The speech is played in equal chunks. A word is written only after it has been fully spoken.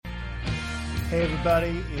Hey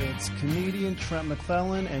everybody, it's comedian Trent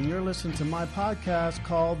McClellan, and you're listening to my podcast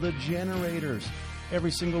called The Generators. Every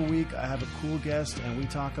single week I have a cool guest and we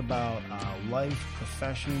talk about life,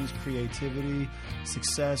 professions, creativity,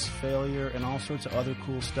 success, failure, and all sorts of other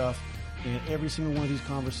cool stuff. In every single one of these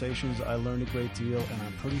conversations I learned a great deal, and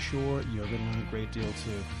I'm pretty sure you're going to learn a great deal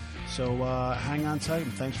too. So hang on tight,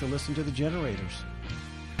 and thanks for listening to The Generators.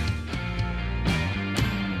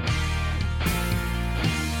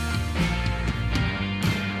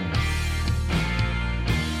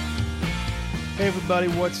 Hey everybody,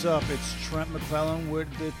 what's up? It's Trent McClellan with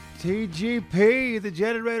the TGP, the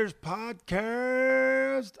Generators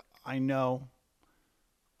Podcast. I know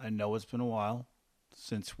it's been a while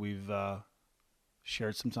since we've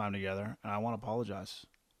shared some time together, and I want to apologize.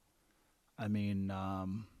 I mean,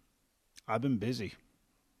 I've been busy.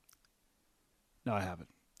 No, I haven't.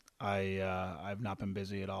 I've not been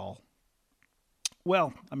busy at all.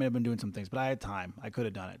 Well, I mean, I've been doing some things, but I had time. I could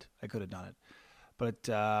have done it. But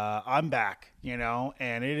I'm back,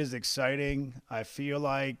 and it is exciting. I feel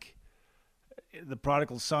like the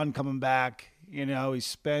prodigal son coming back. He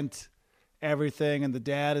spent everything, and the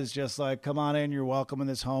dad is just like, come on in, you're welcome in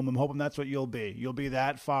this home. I'm hoping that's what you'll be. You'll be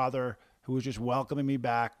that father who is just welcoming me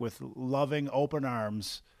back with loving, open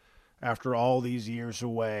arms after all these years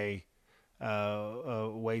away,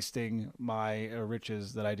 wasting my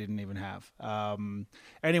riches that I didn't even have.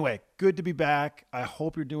 Anyway, good to be back. I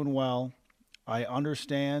hope you're doing well. I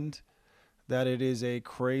understand that it is a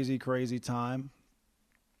crazy, crazy time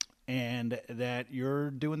and that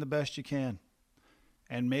you're doing the best you can.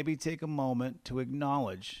 And maybe take a moment to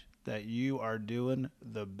acknowledge that you are doing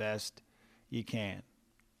the best you can.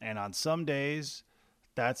 And on some days,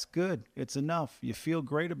 that's good. It's enough. You feel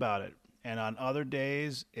great about it. And on other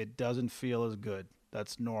days, it doesn't feel as good.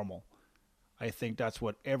 That's normal. I think that's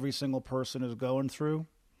what every single person is going through.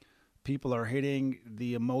 People are hitting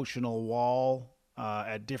the emotional wall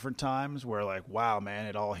at different times where like, wow, man,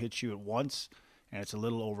 it all hits you at once and it's a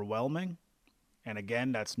little overwhelming. And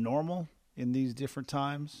again, that's normal in these different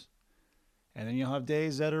times. And then you'll have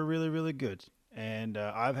days that are really, really good. And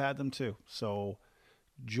I've had them too. So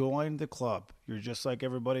join the club. You're just like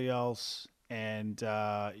everybody else. And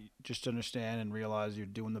just understand and realize you're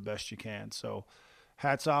doing the best you can. So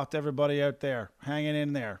hats off to everybody out there, hanging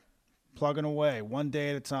in there, plugging away, one day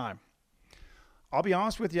at a time. I'll be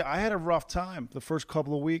honest with you, I had a rough time the first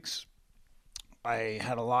couple of weeks. I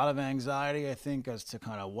had a lot of anxiety, I think, as to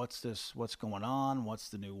kind of what's going on, what's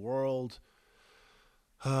the new world.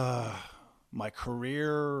 My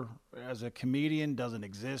career as a comedian doesn't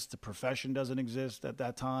exist. The profession doesn't exist at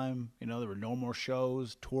that time. There were no more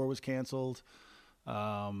shows. Tour was canceled.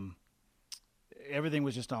 Everything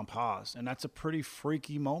was just on pause. And that's a pretty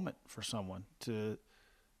freaky moment for someone to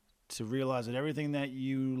realize that everything that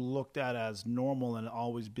you looked at as normal and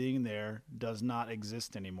always being there does not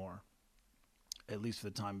exist anymore, at least for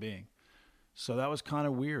the time being. So that was kind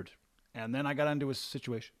of weird. And then I got into a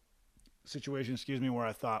situation, where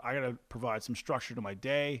I thought I got to provide some structure to my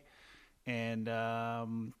day, and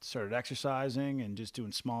started exercising and just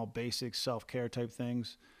doing small, basic self-care type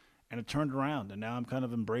things. And it turned around, and now I'm kind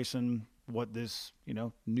of embracing what this,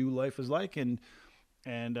 new life is like. And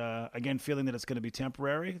again, feeling that it's going to be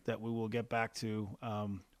temporary, that we will get back to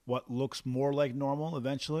what looks more like normal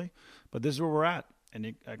eventually. But this is where we're at.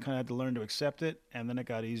 And I kind of had to learn to accept it, and then it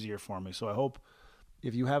got easier for me. So I hope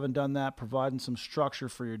if you haven't done that, providing some structure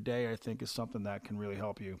for your day, I think is something that can really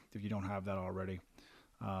help you if you don't have that already.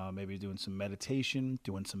 Maybe doing some meditation,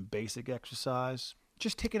 doing some basic exercise,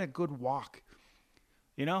 just taking a good walk.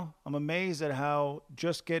 I'm amazed at how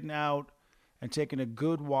just getting out and taking a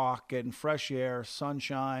good walk, getting fresh air,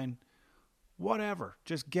 sunshine, whatever,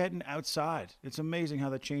 just getting outside. It's amazing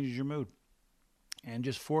how that changes your mood. And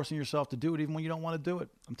just forcing yourself to do it even when you don't want to do it.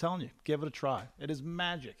 I'm telling you, give it a try. It is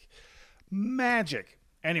magic. Magic.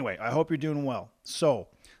 Anyway, I hope you're doing well. So,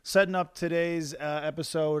 setting up today's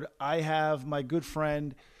episode, I have my good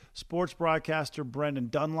friend, sports broadcaster Brendan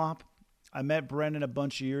Dunlop. I met Brendan a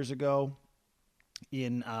bunch of years ago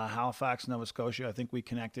in Halifax, Nova Scotia. I think we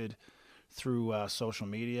connected through social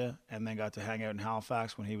media, and then got to hang out in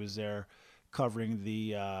Halifax when he was there covering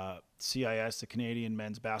the CIS, the Canadian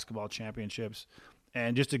Men's Basketball Championships.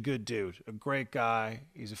 And just a good dude, a great guy.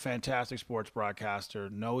 He's a fantastic sports broadcaster,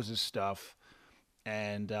 knows his stuff,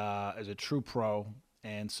 and is a true pro.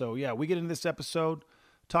 And so, yeah, we get into this episode,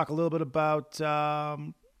 talk a little bit about, a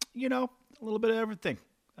little bit of everything,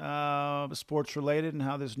 sports related, and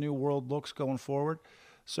how this new world looks going forward.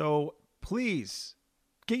 So please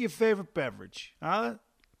get your favorite beverage, or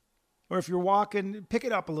if you're walking, pick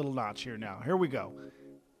it up a little notch here now. Here we go.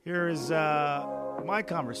 Here is my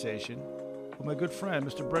conversation with my good friend,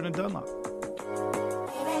 Mr. Brendan Dunlop.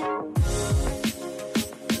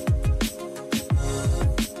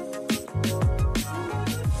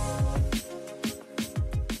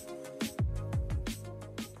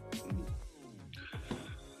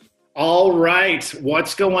 All right.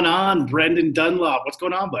 What's going on, Brendan Dunlop? What's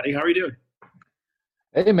going on, buddy? How are you doing?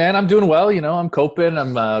 Hey man, I'm doing well. I'm coping.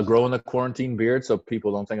 I'm growing the quarantine beard, so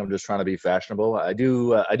people don't think I'm just trying to be fashionable. I do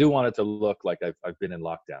want it to look like I've been in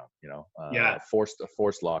lockdown. Yeah. A forced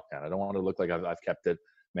lockdown. I don't want it to look like I've kept it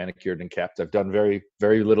manicured and kept. I've done very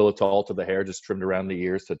very little at all to the hair, just trimmed around the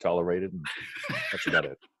ears to tolerate it, and that's about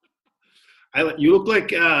it. You look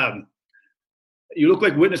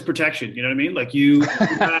like witness protection. You know what I mean? Like you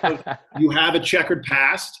have a checkered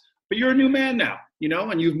past, but you're a new man now.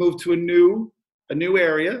 And you've moved to a new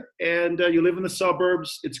area, and you live in the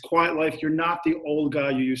suburbs. It's quiet life. You're not the old guy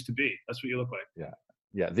you used to be. That's what you look like.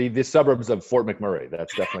 Yeah. The suburbs of Fort McMurray.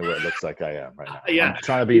 That's definitely what it looks like I am right now. Yeah. I'm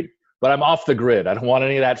trying to be, but I'm off the grid. I don't want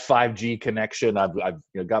any of that 5G connection. I've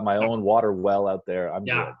got my own water well out there. I'm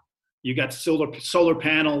good. You got solar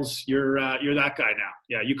panels. You're that guy now.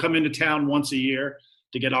 Yeah. You come into town once a year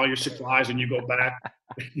to get all your supplies, and you go back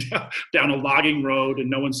down a logging road, and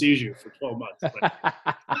no one sees you for 12 months.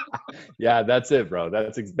 Yeah, that's it, bro.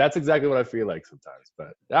 That's exactly what I feel like sometimes.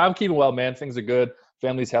 But I'm keeping well, man. Things are good.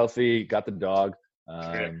 Family's healthy. Got the dog.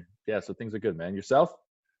 Yeah, so things are good, man. Yourself?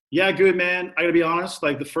 Yeah, good, man. I gotta be honest.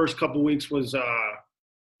 Like the first couple of weeks was,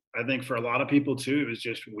 I think for a lot of people too, it was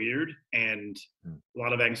just weird and a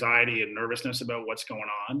lot of anxiety and nervousness about what's going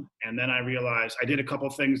on. And then I realized I did a couple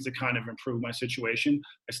of things to kind of improve my situation.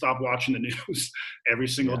 I stopped watching the news every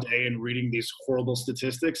single day and reading these horrible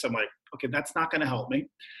statistics. I'm like, okay, that's not going to help me.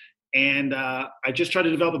 And I just tried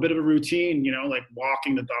to develop a bit of a routine, like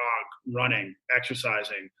walking the dog, running,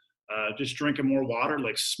 exercising, just drinking more water,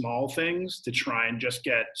 like small things to try and just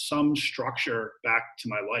get some structure back to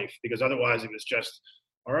my life. Because otherwise it was just,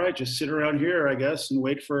 all right, just sit around here, I guess, and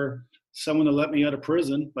wait for someone to let me out of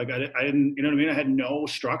prison. Like I didn't, you know what I mean? I had no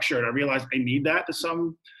structure, and I realized I need that to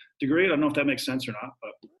some degree. I don't know if that makes sense or not,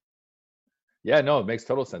 but. Yeah, no, it makes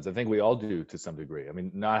total sense. I think we all do to some degree. I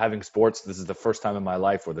mean, not having sports, this is the first time in my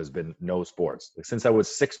life where there's been no sports. Like, since I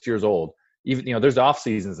was 6 years old, even, there's off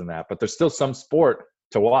seasons in that, but there's still some sport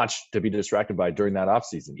to watch, to be distracted by during that off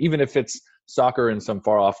season. Even if it's soccer in some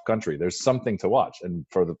far off country, there's something to watch. And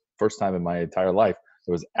for the first time in my entire life,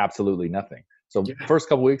 there was absolutely nothing. So first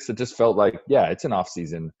couple weeks, it just felt like, it's an off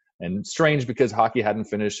season, and strange because hockey hadn't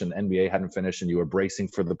finished and NBA hadn't finished, and you were bracing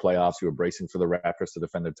for the playoffs. You were bracing for the Raptors to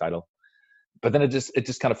defend their title. But then it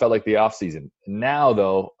just kind of felt like the off season. Now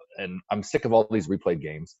though, and I'm sick of all these replayed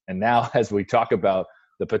games. And now as we talk about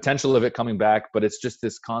the potential of it coming back, but it's just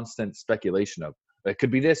this constant speculation of it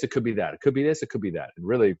could be this, it could be that, it could be this, it could be that. And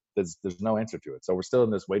really there's no answer to it. So we're still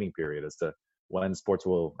in this waiting period as to when sports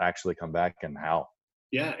will actually come back and how.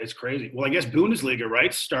 Yeah, it's crazy. Well, I guess Bundesliga,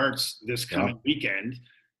 right, starts this coming weekend,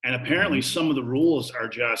 and apparently some of the rules are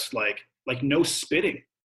just like no spitting.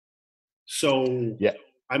 So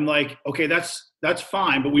I'm like, okay, that's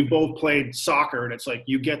fine, but we both played soccer, and it's like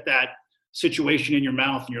you get that situation in your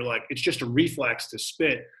mouth, and you're like, it's just a reflex to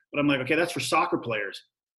spit. But I'm like, okay, that's for soccer players.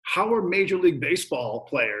 How are Major League Baseball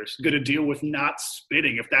players going to deal with not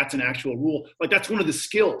spitting if that's an actual rule? Like, that's one of the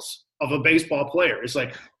skills of a baseball player. It's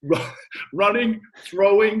like running,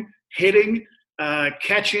 throwing, hitting,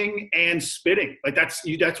 catching, and spitting. Like that's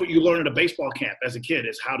what you learn at a baseball camp as a kid,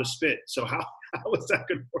 is how to spit. So how is that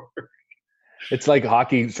going to work? It's like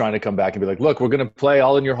hockey trying to come back and be like, look, we're going to play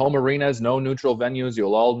all in your home arenas, no neutral venues.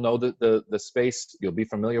 You'll all know the space. You'll be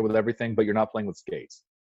familiar with everything, but you're not playing with skates.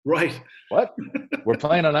 Right. What? We're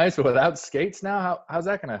playing on ice without skates now? How's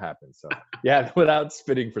that going to happen? So, without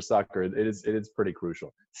spitting for soccer, it is pretty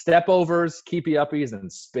crucial. Step overs, keepy uppies,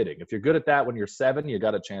 and spitting. If you're good at that when you're 7, you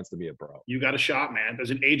got a chance to be a pro. You got a shot, man. There's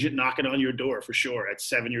an agent knocking on your door for sure at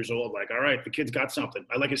 7 years old. Like, all right, the kid's got something.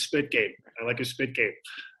 I like his spit game.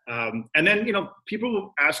 And then, people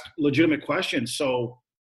will ask legitimate questions. So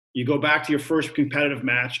you go back to your first competitive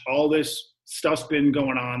match, all this stuff's been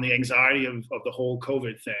going on, the anxiety of the whole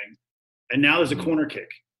COVID thing. And now there's a corner kick.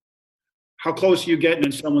 How close are you getting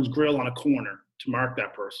in someone's grill on a corner to mark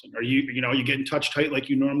that person? Are you getting touch tight like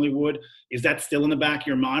you normally would? Is that still in the back of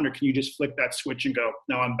your mind, or can you just flick that switch and go,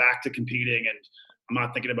 no, I'm back to competing and I'm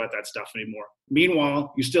not thinking about that stuff anymore?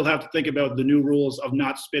 Meanwhile, you still have to think about the new rules of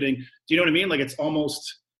not spitting. Do you know what I mean? Like, it's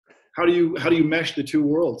almost, how do you mesh the two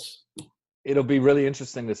worlds? It'll be really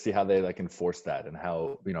interesting to see how they enforce that and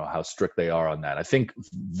how strict they are on that. I think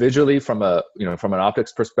visually from an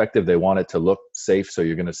optics perspective, they want it to look safe. So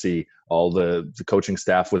you're going to see all the coaching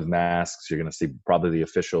staff with masks. You're going to see probably the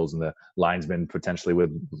officials and the linesmen potentially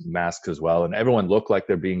with masks as well. And everyone look like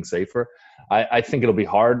they're being safer. I think it'll be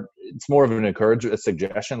hard. It's more of a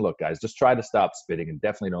suggestion. Look, guys, just try to stop spitting, and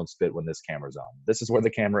definitely don't spit when this camera's on. This is where the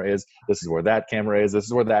camera is. This is where that camera is. This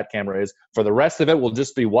is where that camera is. For the rest of it, we'll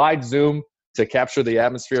just be wide zoom to capture the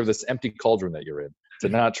atmosphere of this empty cauldron that you're in, to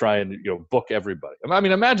not try and book everybody. I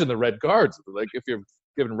mean, imagine the red cards. Like if you're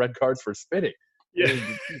given red cards for spitting, yeah.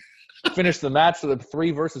 Finish the match with a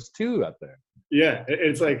 3 versus 2 out there. Yeah,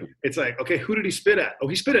 it's like okay, who did he spit at? Oh,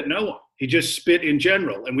 he spit at no one. He just spit in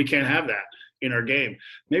general, and we can't have that in our game.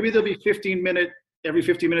 Maybe there'll be every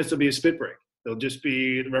 15 minutes there'll be a spit break. There'll just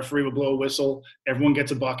be the referee will blow a whistle, everyone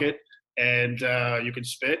gets a bucket, and you can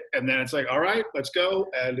spit, and then it's like, all right, let's go,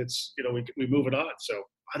 and it's we move it on. So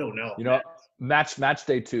I don't know. Match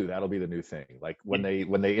day 2, that'll be the new thing. Like when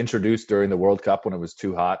they introduced during the World Cup when it was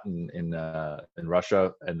too hot in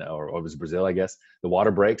Russia or it was Brazil, I guess, the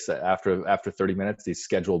water breaks after 30 minutes, these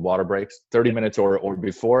scheduled water breaks, 30 minutes or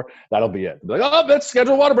before, that'll be it. Like, oh, let's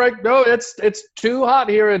schedule water break. No, it's too hot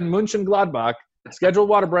here in Mönchengladbach. Scheduled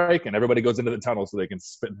water break, and everybody goes into the tunnel so they can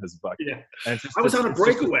spit in this bucket. Yeah, I was on a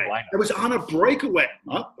breakaway.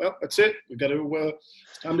 Oh, well, that's it. We got to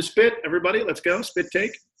time to spit. Everybody, let's go. Spit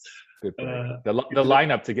take. The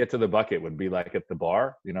lineup to get to the bucket would be like at the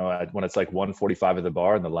bar, when it's like 1:45 at the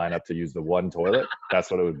bar, and the lineup to use the one toilet. That's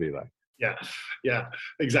what it would be like. Yeah,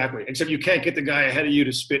 exactly. Except you can't get the guy ahead of you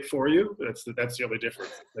to spit for you. That's the only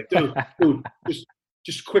difference. Like, dude,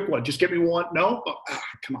 just a quick one. Just get me one. No,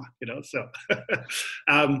 come on. So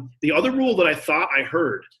the other rule that I thought I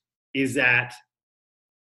heard is that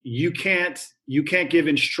you can't give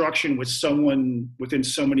instruction with someone within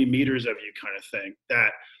so many meters of you, kind of thing.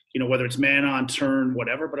 That whether it's man on, turn,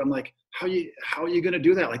 whatever. But I'm like, how are you going to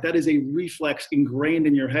do that? Like, that is a reflex ingrained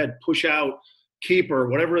in your head. Push out, keeper,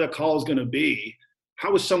 whatever the call is going to be.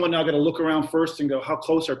 How is someone now going to look around first and go, how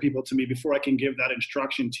close are people to me before I can give that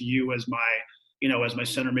instruction to you as my as my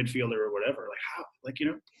center midfielder or whatever? Like, how?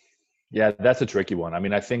 Yeah, that's a tricky one. I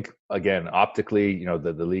mean, I think, again, optically,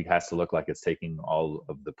 the league has to look like it's taking all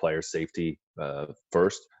of the players' safety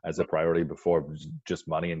first as a priority before just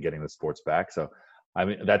money and getting the sports back. So, I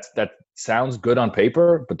mean, that sounds good on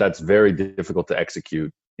paper, but that's very difficult to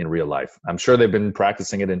execute in real life. I'm sure they've been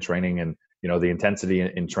practicing it in training, and the intensity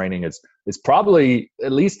in training is probably,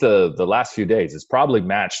 at least the last few days, is probably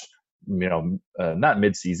matched, not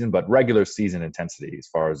mid-season, but regular season intensity as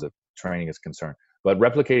far as the training is concerned. But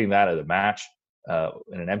replicating that at a match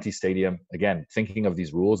in an empty stadium, again, thinking of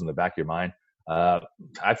these rules in the back of your mind,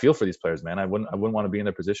 I feel for these players, man. I wouldn't want to be in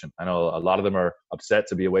their position. I know a lot of them are upset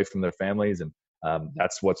to be away from their families, and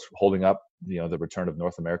that's what's holding up, the return of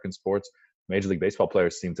North American sports. Major League Baseball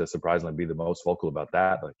players seem to surprisingly be the most vocal about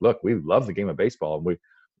that. Like, look, we love the game of baseball, and we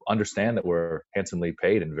understand that we're handsomely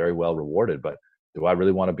paid and very well rewarded. But do I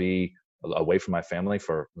really want to be away from my family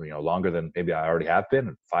for longer than maybe I already have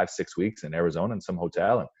been? 5-6 weeks in Arizona in some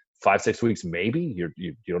hotel, and 5-6 weeks maybe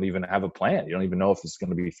you don't even have a plan. You don't even know if it's going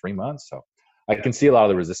to be 3 months. So I can see a lot of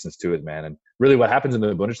the resistance to it, man. And really, what happens in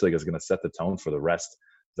the Bundesliga is going to set the tone for the rest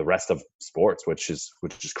of sports, which is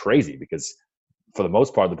crazy, because for the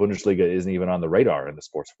most part, the Bundesliga isn't even on the radar in the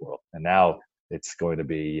sports world, and now it's going to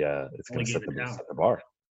be it's going to set the bar.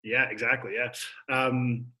 Yeah, exactly. Yeah.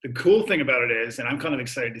 The cool thing about it is, and I'm kind of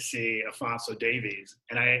excited to see Alphonso Davies.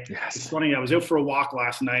 And it's funny, I was out for a walk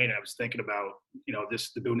last night. And I was thinking about,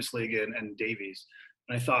 the Bundesliga and Davies.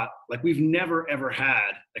 And I thought, like, we've never, ever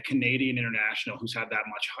had a Canadian international who's had that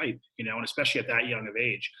much hype, and especially at that young of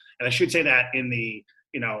age. And I should say that in the,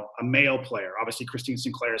 a male player. Obviously, Christine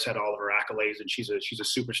Sinclair's had all of her accolades, and she's a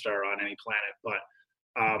superstar on any planet. But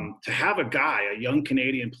to have a young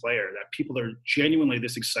Canadian player that people are genuinely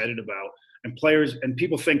this excited about, and players and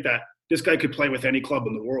people think that this guy could play with any club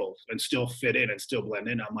in the world and still fit in and still blend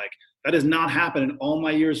in. I'm like, that has not happened in all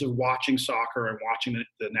my years of watching soccer and watching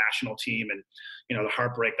the national team, and the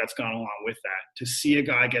heartbreak that's gone along with that. To see a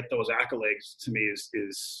guy get those accolades, to me,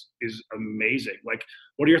 is amazing. Like,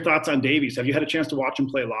 what are your thoughts on Davies? Have you had a chance to watch him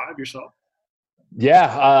play live yourself?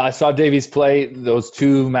 Yeah, I saw Davies play those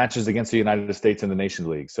 2 matches against the United States in the Nations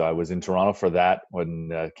League. So I was in Toronto for that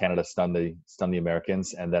when Canada stunned the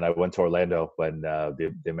Americans, and then I went to Orlando when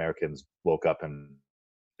the Americans woke up and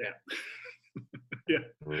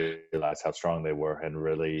realized how strong they were, and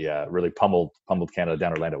really pummeled Canada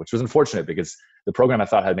down Orlando, which was unfortunate because the program, I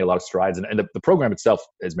thought, had made a lot of strides, and the program itself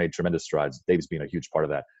has made tremendous strides. Davies being a huge part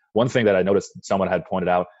of that. One thing that I noticed someone had pointed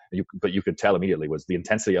out, but you could tell immediately, was the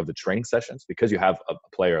intensity of the training sessions, because you have a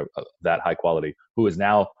player of that high quality who has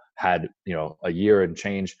now had a year and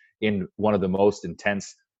change in one of the most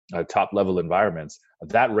intense top level environments,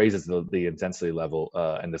 that raises the intensity level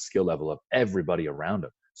and the skill level of everybody around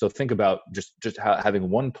them. So think about just having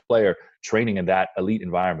one player training in that elite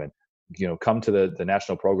environment, come to the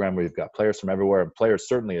national program where you've got players from everywhere, and players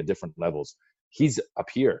certainly at different levels. He's up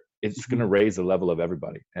here. It's going to raise the level of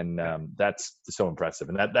everybody. And that's so impressive.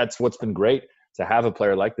 And that's what's been great to have a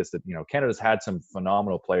player like this that, Canada's had some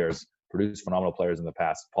phenomenal players, produced phenomenal players in the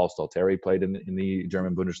past. Paul Stalteri played in the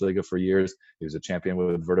German Bundesliga for years. He was a champion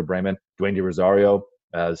with Werder Bremen. Dwayne De Rosario,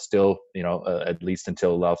 still, at least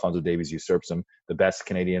until Alphonso Davies usurps him, the best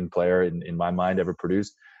Canadian player in my mind ever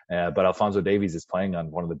produced. But Alphonso Davies is playing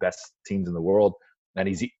on one of the best teams in the world. And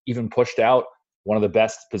he's even pushed out one of the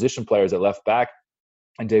best position players at left back,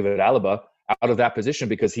 and David Alaba, out of that position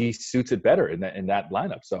because he suits it better in that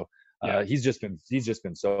lineup. So he's just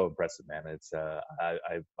been so impressive, man. It's I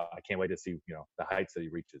can't wait to see the heights that he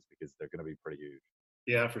reaches, because they're going to be pretty huge.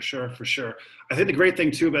 Yeah, for sure. I think the great thing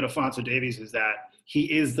too about Alphonso Davies is that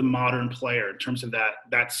he is the modern player in terms of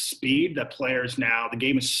that speed that players now. The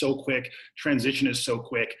game is so quick, transition is so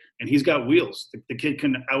quick, and he's got wheels. The kid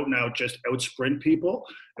can out and out just out sprint people.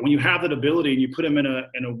 And when you have that ability and you put him in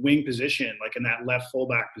a wing position, like in that left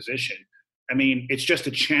fullback position, I mean, it's just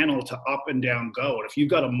a channel to up and down go. And if you've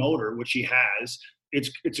got a motor, which he has,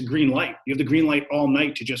 it's a green light. You have the green light all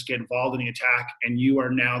night to just get involved in the attack, and you are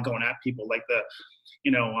now going at people like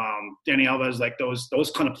Danny Alves, like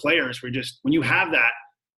those kind of players where just when you have that,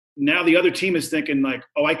 now the other team is thinking like,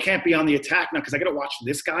 oh, I can't be on the attack now because I got to watch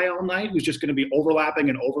this guy all night who's just going to be overlapping.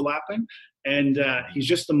 And he's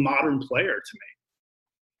just the modern player to me.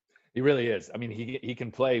 He really is. I mean, he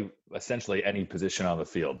can play essentially any position on the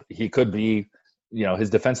field. He could be, his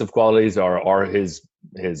defensive qualities are his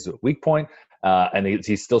weak point. And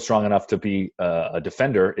he's still strong enough to be a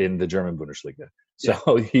defender in the German Bundesliga.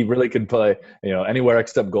 So he really can play, anywhere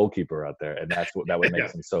except goalkeeper out there, and that's what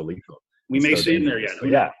makes him so lethal. We may see him there yet.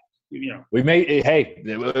 Yeah, we may. Hey,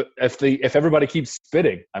 if everybody keeps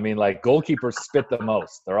spitting, I mean, like goalkeepers spit the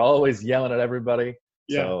most. They're always yelling at everybody.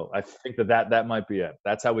 Yeah. So I think that might be it.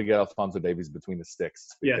 That's how we get Alphonso Davies between the sticks.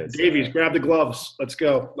 Because, Davies, grab the gloves. Let's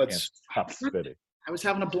go. Let's stop spitting. I was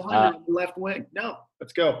having a blinder on the left wing. No,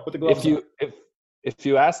 let's go. Put the gloves on. If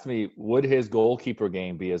you asked me, would his goalkeeper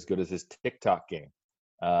game be as good as his TikTok game?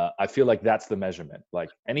 I feel like that's the measurement. Like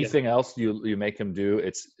anything else you make him do,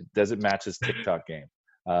 does it match his TikTok game?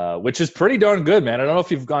 Which is pretty darn good, man. I don't know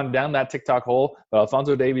if you've gone down that TikTok hole, but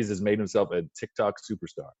Alphonso Davies has made himself a TikTok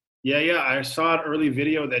superstar. Yeah. I saw an early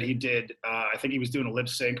video that he did. I think he was doing a lip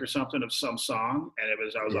sync or something of some song, and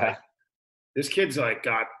I was like, this kid's like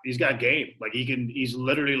he's got game. Like he's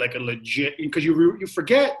literally like a legit, because you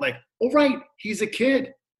forget like, oh right, he's a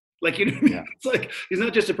kid. Like, it's like he's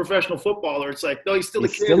not just a professional footballer. It's like, no, he's still a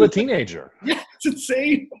kid. Still a teenager. Yeah, it's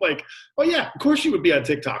insane. I'm like, oh yeah, of course you would be on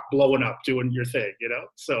TikTok blowing up, doing your thing,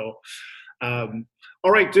 So,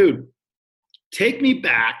 all right, dude, take me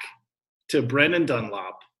back to Brendan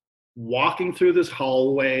Dunlop, walking through the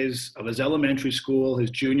hallways of his elementary school,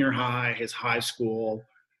 his junior high, his high school.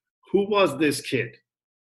 Who was this kid?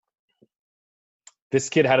 This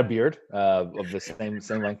kid had a beard of the same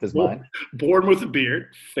length as mine. Born with a beard.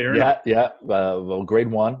 Fair enough. Yeah. Well, grade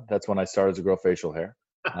 1. That's when I started to grow facial hair.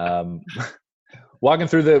 Walking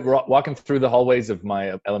through the hallways of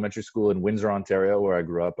my elementary school in Windsor, Ontario, where I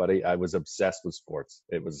grew up, buddy, I was obsessed with sports.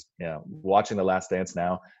 It was, watching The Last Dance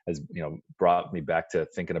now has, brought me back to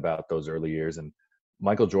thinking about those early years. And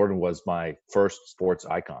Michael Jordan was my first sports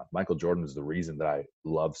icon. Michael Jordan was the reason that I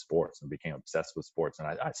loved sports and became obsessed with sports. And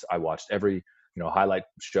I watched every, highlight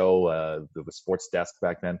show, the sports desk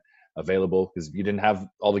back then available, because you didn't have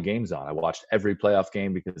all the games on. I watched every playoff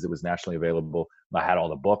game because it was nationally available. I had all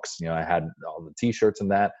the books, I had all the T-shirts and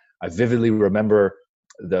that. I vividly remember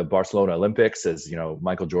the Barcelona Olympics as,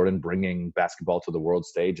 Michael Jordan bringing basketball to the world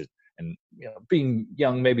stage and being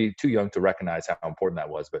young, maybe too young to recognize how important that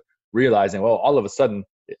was, but realizing, well, all of a sudden,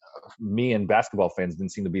 me and basketball fans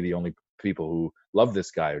didn't seem to be the only people who loved this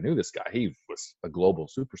guy or knew this guy. He was a global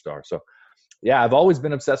superstar. So, yeah, I've always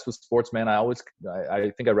been obsessed with sports, man.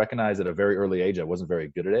 I think I recognized at a very early age I wasn't very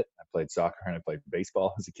good at it. I played soccer and I played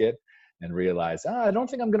baseball as a kid, and realized, I don't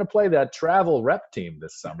think I'm going to play that travel rep team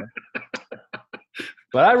this summer.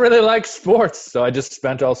 But I really like sports, so I just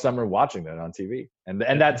spent all summer watching that on TV. And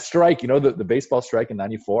that strike, the baseball strike in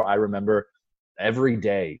 '94, I remember every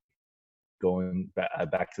day going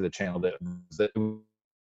back to the channel it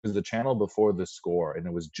was the channel before the score, and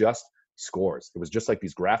it was just scores. It was just like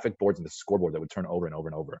these graphic boards and the scoreboard that would turn over and over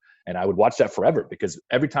and over. And I would watch that forever, because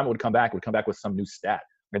every time it would come back with some new stat.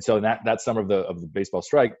 And so in that summer of the baseball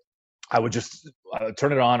strike, I would just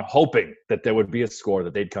turn it on, hoping that there would be a score,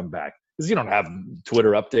 that they'd come back. because you don't have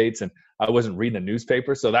Twitter updates, and I wasn't reading a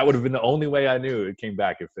newspaper. So that would have been the only way I knew it came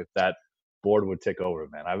back, if that board would take over,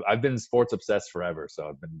 man. I've been sports obsessed forever. So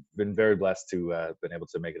I've been very blessed to been able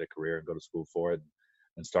to make it a career and go to school for it,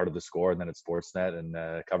 and started the Score, and then at Sportsnet,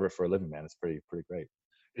 and cover it for a living, man. It's pretty great.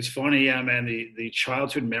 It's funny, yeah, man. The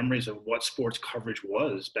childhood memories of what sports coverage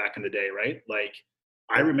was back in the day, right? Like,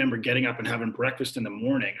 I remember getting up and having breakfast in the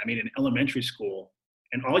morning. I mean, in elementary school,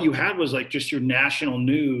 and all you had was like just your national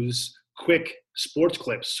news, quick sports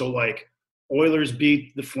clips. So like, Oilers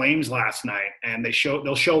beat the Flames last night, and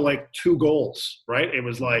they'll show like 2 goals, right? It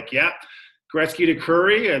was like, yeah, Gretzky to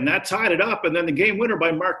Curry, and that tied it up, and then the game winner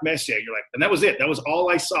by Mark Messier. You're like, and that was it. That was all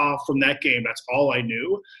I saw from that game. That's all I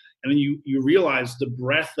knew. And then you realize the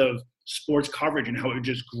breadth of sports coverage and how it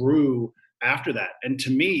just grew after that. And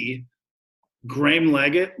to me, Graham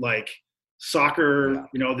Leggett, like soccer,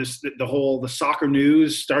 the soccer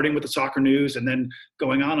news, starting with the soccer news and then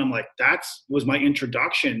going on, I'm like, was my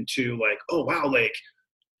introduction to like, oh wow, like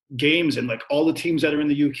games and like all the teams that are in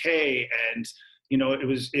the UK. And it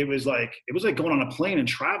was like going on a plane and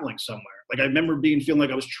traveling somewhere. Like, I remember feeling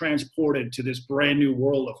like I was transported to this brand new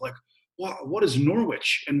world of like, what is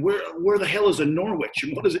Norwich, and where the hell is a Norwich,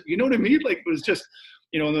 and what is it? You know what I mean? Like, it was just,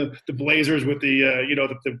 the Blazers with the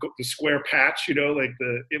the square patch,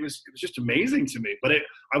 it was just amazing to me. But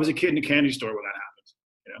I was a kid in a candy store when that happened.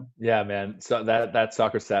 Yeah, man. So that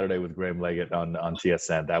Soccer Saturday with Graham Leggett on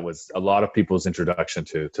TSN, that was a lot of people's introduction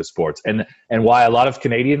to sports, and why a lot of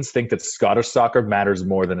Canadians think that Scottish soccer matters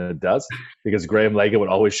more than it does, because Graham Leggett would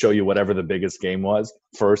always show you whatever the biggest game was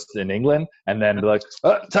first in England, and then be like,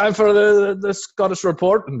 time for the Scottish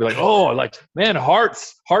report, and be like, oh, like, man,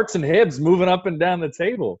 Hearts and Hibs moving up and down the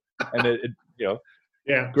table, and it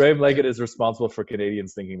Yeah, Graham Leggett is responsible for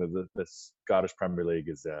Canadians thinking that the Scottish Premier League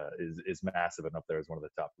is massive and up there as one of the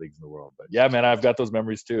top leagues in the world. But yeah, man, I've got those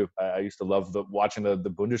memories too. I used to love watching the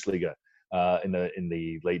Bundesliga in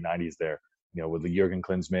the late '90s there, with the Jurgen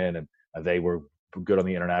Klinsmann, and they were good on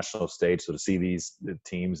the international stage. So to see these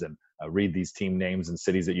teams and read these team names and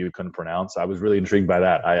cities that you couldn't pronounce, I was really intrigued by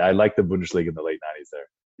that. I liked the Bundesliga in the late '90s there.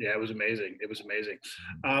 Yeah, it was amazing.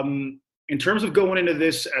 In terms of going into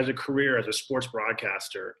this as a career, as a sports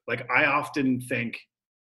broadcaster, like, I often think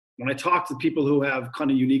when I talk to people who have kind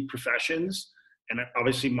of unique professions, and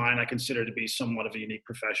obviously mine I consider to be somewhat of a unique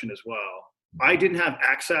profession as well. I didn't have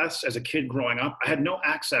access as a kid growing up. I had no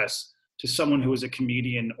access to someone who was a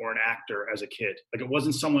comedian or an actor as a kid. Like, it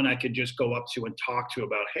wasn't someone I could just go up to and talk to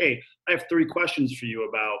about, hey, I have 3 questions for you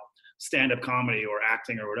about stand-up comedy or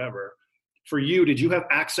acting or whatever. For you, did you have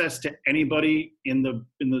access to anybody in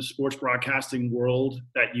the sports broadcasting world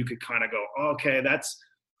that you could kind of go, oh, okay, that's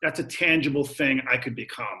a tangible thing I could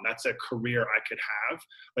become. That's a career I could have.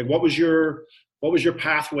 Like, what was your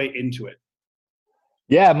pathway into it?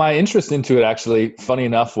 Yeah, my interest into it, actually, funny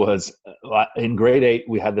enough, was in grade 8,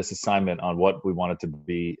 we had this assignment on what we wanted to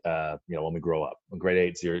be, when we grow up. In grade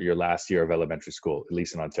 8 is your last year of elementary school, at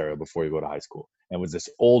least in Ontario, before you go to high school. And it was this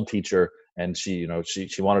old teacher, and she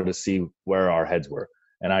wanted to see where our heads were.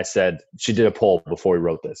 And I said, she did a poll before we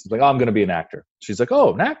wrote this. It's like, oh, I'm going to be an actor. She's like,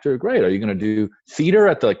 oh, an actor, great. Are you going to do theater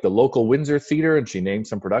at the local Windsor Theater? And she named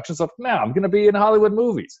some production stuff. No, I'm going to be in Hollywood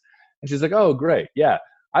movies. And she's like, oh, great, yeah.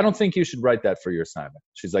 I don't think you should write that for your assignment.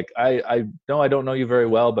 She's like, I don't know you very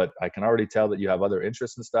well, but I can already tell that you have other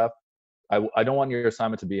interests and stuff. I don't want your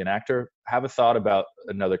assignment to be an actor. Have a thought about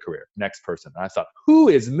another career. Next person. And I thought, who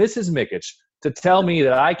is Mrs. Mikic to tell me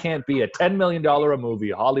that I can't be a $10 million a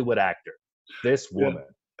movie Hollywood actor? This woman.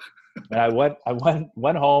 Yeah. And I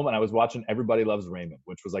went home, and I was watching Everybody Loves Raymond,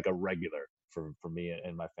 which was like a regular for me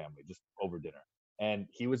and my family, just over dinner. And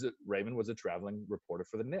Raymond was a traveling reporter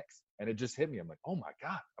for the Knicks. And it just hit me. I'm like, oh my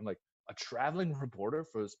God. I'm like, a traveling reporter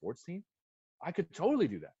for a sports team? I could totally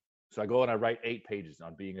do that. So I go and I write 8 pages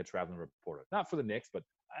on being a traveling reporter. Not for the Knicks, but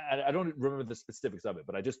I don't remember the specifics of it,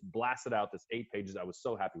 but I just blasted out this 8 pages. I was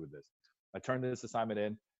so happy with this. I turned this assignment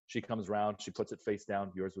in. She comes around. She puts it face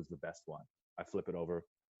down. Yours was the best one. I flip it over.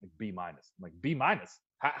 Like, B-. I'm like, B-?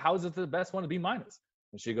 How is it the best one to B-? And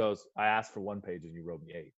she goes, I asked for 1 page and you wrote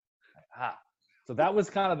me 8. Like, So that was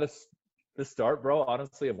kind of the start, bro,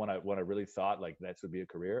 honestly, of when I really thought like that would be a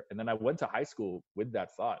career. And then I went to high school with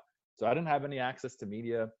that thought. So I didn't have any access to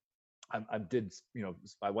media.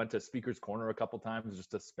 I went to Speaker's Corner a couple times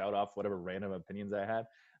just to spout off whatever random opinions I had,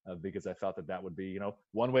 because I thought that would be,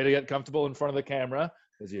 one way to get comfortable in front of the camera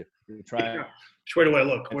is you try. Yeah. Where do I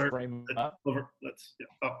look? Frame up.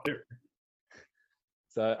 There.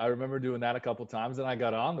 So I remember doing that a couple times, and I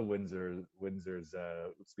got on the Windsor's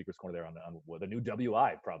Speaker's Corner there on the new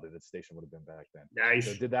WI, probably the station would have been back then. Nice.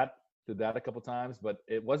 So did that Did that a couple times, but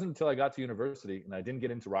it wasn't until I got to university and I didn't get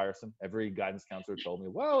into Ryerson. Every guidance counselor told me,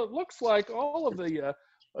 well, it looks like all of the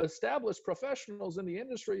established professionals in the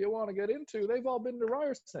industry you want to get into, they've all been to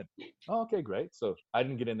Ryerson. Oh, okay, great. So I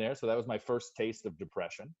didn't get in there. So that was my first taste of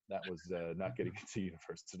depression. That was not getting into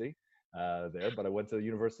university there. But I went to the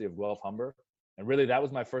University of Guelph Humber. And really, that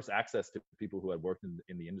was my first access to people who had worked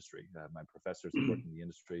in the industry. My professors had worked in the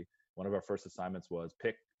industry. One of our first assignments was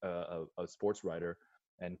pick a sports writer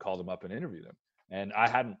and call them up and interview them. And I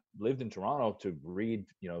hadn't lived in Toronto to read,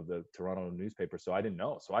 the Toronto newspaper, so I didn't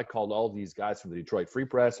know. So I called all these guys from the Detroit Free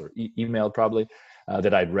Press, or emailed probably,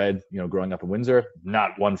 that I'd read, growing up in Windsor.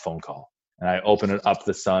 Not one phone call. And I opened it up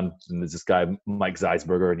the Sun, and there's this guy, Mike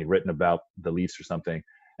Zeisberger, and he'd written about the Leafs or something.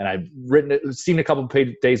 And I'd seen a couple of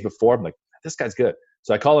days before. I'm like, this guy's good.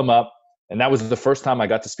 So I call him up. And that was the first time I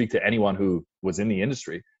got to speak to anyone who was in the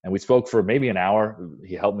industry. And we spoke for maybe an hour.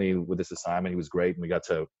 He helped me with this assignment. He was great. And we got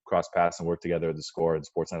to cross paths and work together at the Score and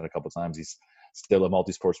Sportsnet a couple of times. He's still a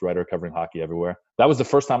multi-sports writer covering hockey everywhere. That was the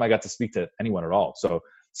first time I got to speak to anyone at all. So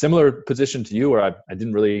similar position to you, where I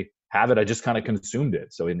didn't really have it. I just kind of consumed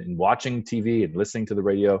it. So in watching TV and listening to the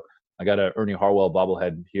radio, I got a Ernie Harwell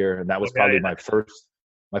bobblehead here. And that was probably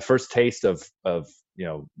my first taste of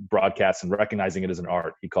broadcast and recognizing it as an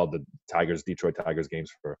art. He called the Detroit Tigers games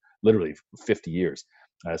for literally 50 years.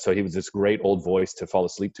 So he was this great old voice to fall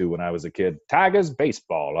asleep to when I was a kid. Tigers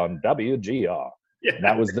baseball on WGR. Yeah. And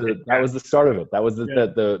that was the start of it. That was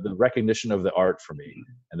the recognition of the art for me.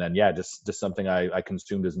 And then just something I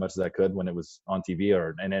consumed as much as I could when it was on TV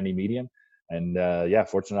or in any medium. And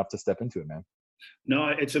fortunate enough to step into it, man. No,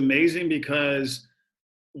 it's amazing, because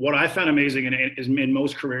what I found amazing in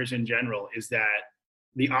most careers in general is that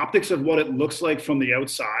the optics of what it looks like from the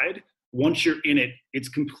outside, once you're in it, it's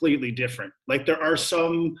completely different. Like, there are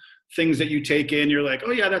some things that you take in, you're like,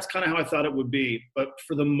 oh yeah, that's kind of how I thought it would be. But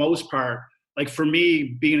for the most part, like for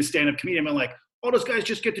me being a stand-up comedian, I'm like, oh, those guys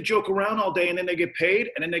just get to joke around all day and then they get paid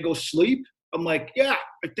and then they go sleep. I'm like, yeah,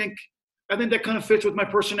 I think that kind of fits with my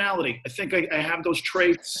personality. I think I have those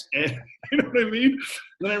traits. And, you know what I mean?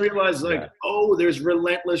 Then I realized, oh, there's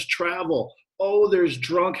relentless travel. Oh, there's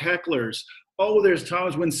drunk hecklers. Oh, there's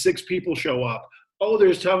times when 6 people show up. Oh,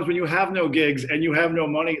 there's times when you have no gigs and you have no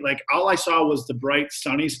money. Like, all I saw was the bright,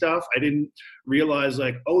 sunny stuff. I didn't realize,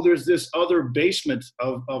 oh, there's this other basement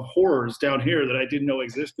of horrors down here that I didn't know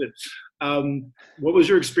existed. What was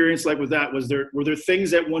your experience like with that? Were there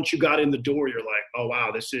things that once you got in the door, you're like, oh,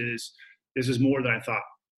 wow, this is more than I thought?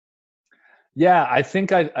 Yeah, I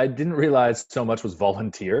think I didn't realize so much was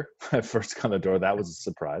volunteer at first on the door. That was a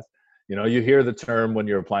surprise. You hear the term when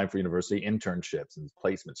you're applying for university, internships and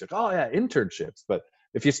placements. You're like, oh yeah, internships. But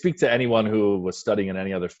if you speak to anyone who was studying in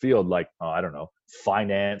any other field, like, I don't know,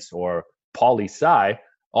 finance or poli-sci,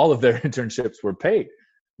 all of their internships were paid.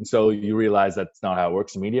 And so you realize that's not how it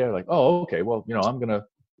works in media. Like, oh, okay, well, I'm going to,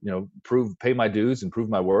 pay my dues and prove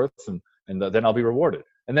my worth, and then I'll be rewarded.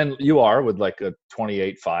 And then you are with like a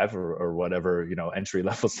 28.5 or whatever, entry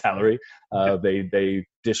level salary. They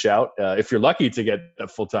dish out if you're lucky to get a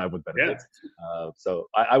full time with benefits. Yeah. So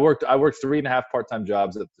I worked 3.5 part-time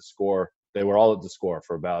jobs at the Score. They were all at the Score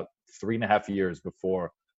for about 3.5 years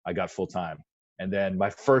before I got full time. And then my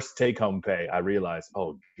first take home pay, I realized,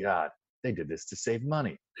 oh God, they did this to save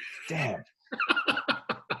money. Damn.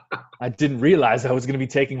 I didn't realize I was going to be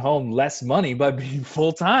taking home less money by being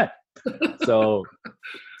full time.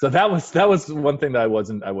 So that was one thing that I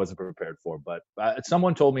wasn't prepared for. But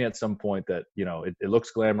someone told me at some point that it looks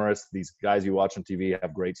glamorous. These guys you watch on TV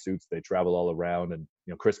have great suits. They travel all around, and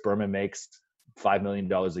Chris Berman makes $5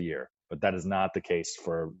 million a year. But that is not the case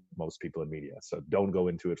for most people in media. So don't go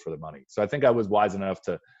into it for the money. So I think I was wise enough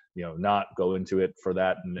to not go into it for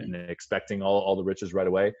that and expecting all the riches right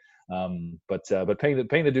away. But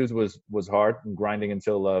paying the dues was hard, and grinding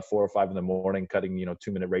until 4 or 5 in the morning, cutting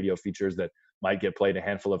 2-minute radio features that might get played a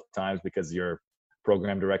handful of times because your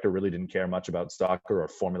program director really didn't care much about soccer or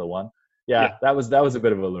Formula One. Yeah. That was a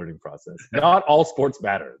bit of a learning process. Not all sports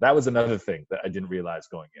matter. That was another thing that I didn't realize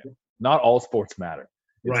going in. Not all sports matter.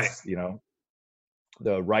 It's, right.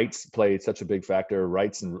 The rights play such a big factor.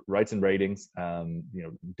 Rights and ratings,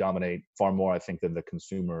 dominate far more, I think, than the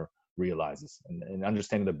consumer realizes. And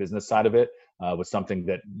understanding the business side of it was something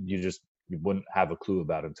that you wouldn't have a clue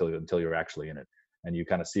about until you're actually in it. And you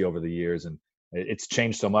kind of see over the years, and it's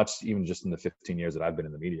changed so much, even just in the 15 years that I've been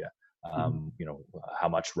in the media. How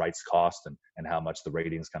much rights cost and how much the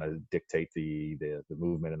ratings kind of dictate the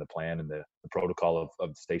movement and the plan and the protocol of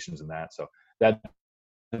the stations and that. So that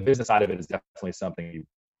the business side of it is definitely something you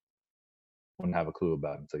wouldn't have a clue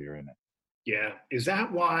about until you're in it. Yeah. Is that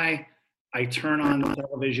why I turn on the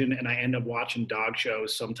television and I end up watching dog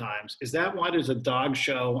shows sometimes. Is that why there's a dog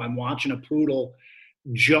show? I'm watching a poodle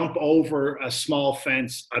jump over a small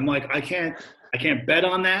fence. I'm like, I can't bet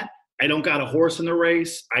on that. I don't got a horse in the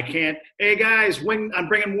race. I can't. Hey guys, I'm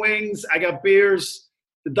bringing wings. I got beers.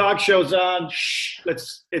 The dog show's on. Shh,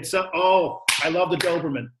 oh, I love the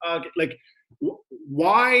Doberman.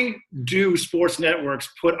 Why do sports networks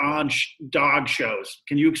put on dog shows?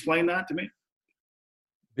 Can you explain that to me?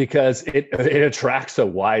 Because it attracts a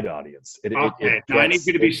wide audience. Now I need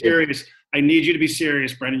you to be serious. I need you to be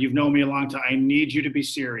serious, Brendan. You've known me a long time. I need you to be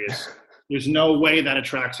serious. There's no way that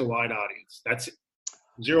attracts a wide audience. That's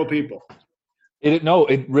 0 people.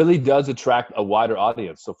 It really does attract a wider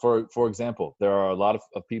audience. So for example, there are a lot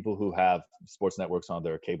of people who have sports networks on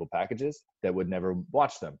their cable packages that would never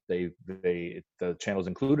watch them. The channel's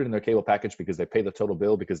included in their cable package because they pay the total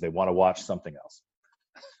bill because they want to watch something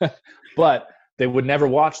else. But they would never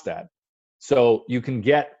watch that. So you can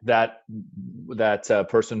get that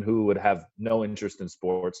person who would have no interest in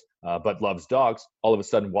sports but loves dogs all of a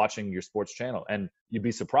sudden watching your sports channel, and you'd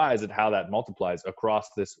be surprised at how that multiplies across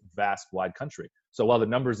this vast wide country. So while the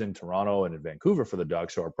numbers in Toronto and in Vancouver for the dog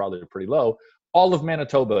show are probably pretty low, all of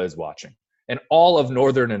Manitoba is watching, and all of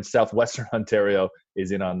northern and southwestern Ontario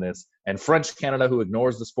is in on this, and French Canada, who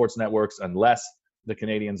ignores the sports networks unless the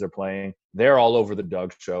Canadians are playing, they're all over the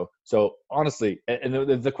dog show. So honestly, and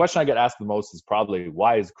the question I get asked the most is probably,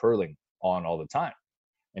 why is curling on all the time?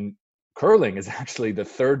 And curling is actually the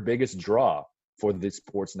 3rd biggest draw for the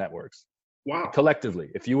sports networks. Wow.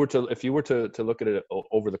 Collectively, if you were to look at it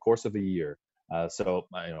over the course of a year,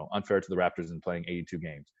 unfair to the Raptors in playing 82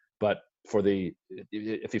 games, but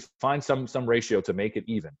if you find some ratio to make it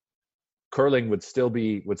even, curling would still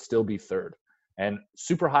be 3rd. And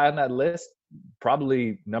super high on that list,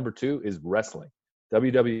 probably number 2 is wrestling.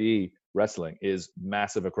 WWE wrestling is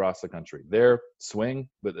massive across the country. Their swing,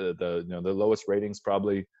 but the lowest ratings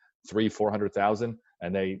probably 300,000-400,000,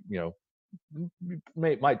 and they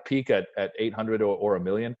might peak at 800 or 1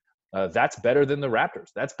 million. That's better than the Raptors.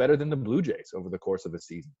 That's better than the Blue Jays over the course of a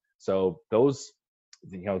season. So those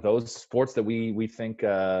sports that we think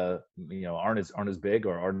aren't as big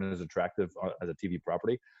or aren't as attractive as a TV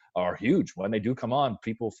property are huge. When they do come on,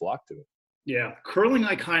 people flock to it. Yeah, curling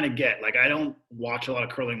I kind of get. Like, I don't watch a lot of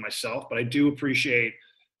curling myself, but I do appreciate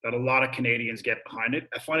that a lot of Canadians get behind it.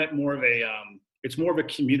 I find it more of it's more of a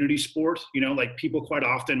community sport. Like, people quite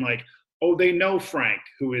often, like, oh, they know Frank,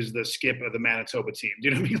 who is the skip of the Manitoba team. Do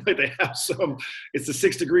you know what I mean? Like, they have it's the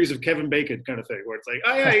 6 degrees of Kevin Bacon kind of thing, where it's like,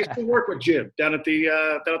 oh yeah, I used to work with Jim down at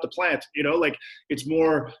the plant. Like, it's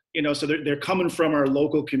more, so they're coming from our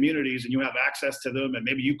local communities, and you have access to them, and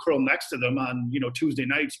maybe you curl next to them on, Tuesday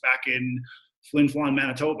nights back in Flin Flon,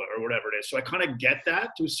 Manitoba, or whatever it is. So I kind of get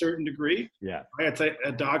that to a certain degree. Yeah.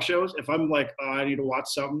 At dog shows, if I'm like, oh, I need to watch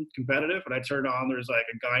something competitive, and I turn on, there's like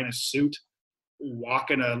a guy in a suit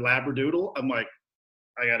walking a labradoodle, I'm like,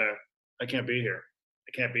 I can't be here.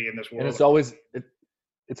 I can't be in this world. And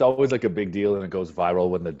it's always like a big deal, and it goes viral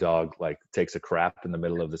when the dog like takes a crap in the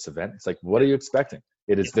middle of this event. It's like, what are you expecting?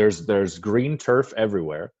 It is there's green turf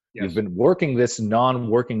everywhere. Yes. You've been working this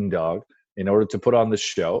non-working dog in order to put on this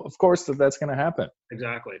show. Of course that's going to happen.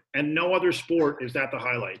 Exactly. And no other sport is that the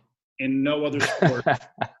highlight. In no other sport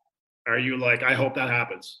are you like, I hope that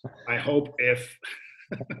happens. I hope if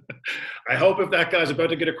that guy's about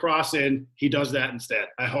to get a cross in, he does that instead.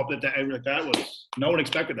 I hope that was, no one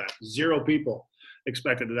expected that. 0 people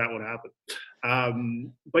expected that would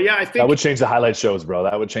happen. But yeah, I think that would change the highlight shows, bro.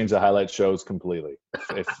 That would change the highlight shows completely.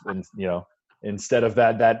 If instead of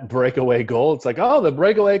that breakaway goal, it's like, oh, the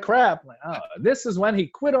breakaway crap. Like, oh, this is when he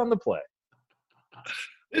quit on the play.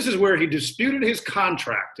 This is where he disputed his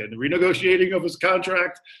contract and the renegotiating of his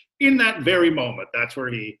contract in that very moment. That's where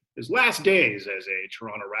his last days as a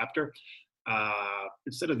Toronto Raptor.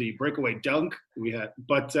 Instead of the breakaway dunk we had.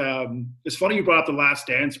 But it's funny you brought up The Last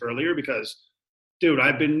Dance earlier because, dude,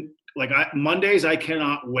 I've been like Mondays. I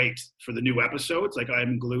cannot wait for the new episodes. Like,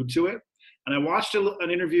 I'm glued to it. And I watched an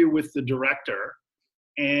interview with the director,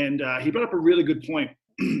 and he brought up a really good point.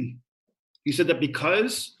 He said that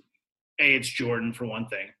because it's Jordan for one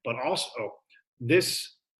thing, but also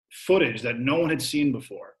this footage that no one had seen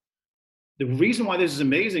before. The reason why this is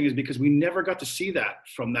amazing is because we never got to see that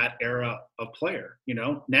from that era of player.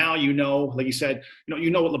 Now like you said, you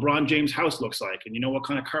know what LeBron James' house looks like, and you know what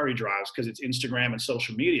kind of car he drives because it's Instagram and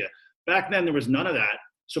social media. Back then, there was none of that.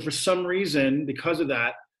 So for some reason, because of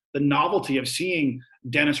that, the novelty of seeing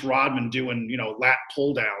Dennis Rodman doing, lat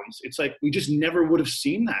pull downs, it's like we just never would have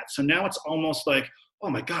seen that. So now it's almost like, oh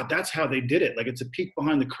my God, that's how they did it. Like, it's a peek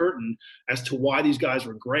behind the curtain as to why these guys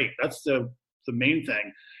were great. That's the the main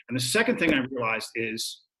thing. And the second thing I realized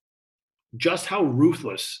is just how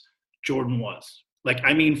ruthless Jordan was. Like,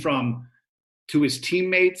 I mean, from to his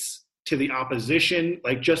teammates to the opposition,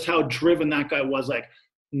 like just how driven that guy was. Like,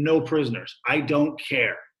 no prisoners. I don't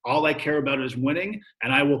care. All I care about is winning,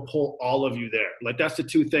 and I will pull all of you there. Like, that's the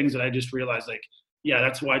two things that I just realized, like, yeah,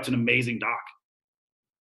 that's why it's an amazing doc.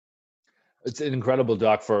 It's an incredible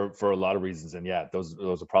doc for a lot of reasons. And yeah, those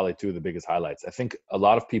are probably two of the biggest highlights. I think a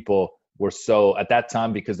lot of people were so at that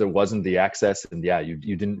time, because there wasn't the access, and yeah,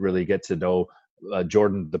 you didn't really get to know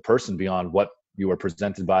Jordan, the person, beyond what you were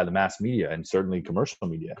presented by the mass media and certainly commercial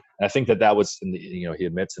media. And I think that was, he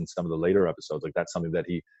admits in some of the later episodes, like that's something that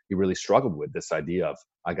he really struggled with, this idea of,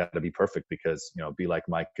 I got to be perfect because, be like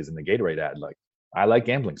Mike is in the Gatorade ad. Like, I like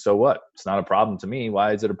gambling. So what? It's not a problem to me.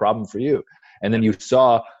 Why is it a problem for you? And then you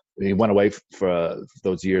saw he went away for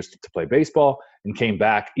those years to play baseball and came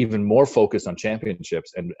back even more focused on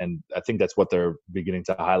championships. And I think that's what they're beginning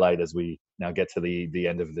to highlight as we now get to the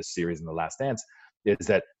end of this series in The Last Dance, is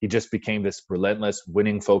that he just became this relentless,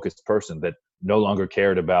 winning focused person that no longer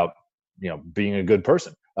cared about, being a good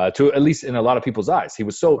person, to at least in a lot of people's eyes. He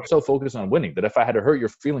was so focused on winning that if I had to hurt your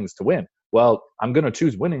feelings to win, well, I'm going to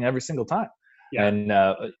choose winning every single time. Yeah. And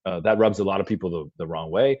that rubs a lot of people the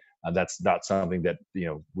wrong way. That's not something that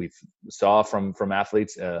we saw from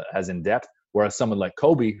athletes as in depth. Whereas someone like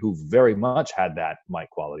Kobe, who very much had that Mike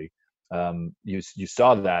quality, you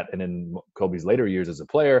saw that. And in Kobe's later years as a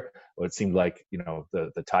player, it seemed like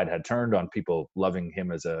the tide had turned on people loving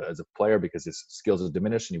him as a player because his skills had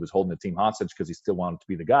diminished and he was holding the team hostage because he still wanted to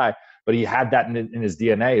be the guy. But he had that in his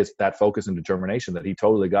DNA, is that focus and determination that he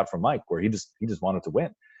totally got from Mike, where he just wanted to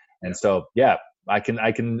win. And so, yeah, I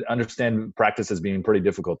can understand practice as being pretty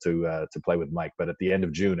difficult to play with Mike. But at the end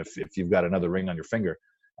of June, if you've got another ring on your finger,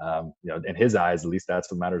 in his eyes, at least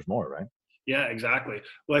that's what matters more, right? Yeah, exactly.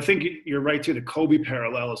 Well, I think you're right too. The Kobe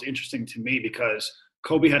parallel is interesting to me because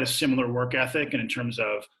Kobe had a similar work ethic, and in terms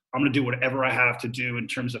of, I'm going to do whatever I have to do in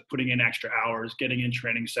terms of putting in extra hours, getting in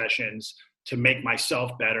training sessions to make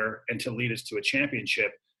myself better and to lead us to a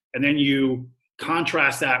championship. And then you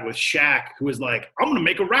contrast that with Shaq, who is like, I'm going to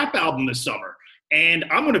make a rap album this summer and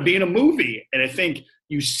I'm going to be in a movie. And I think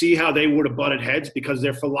you see how they would have butted heads because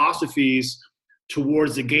their philosophies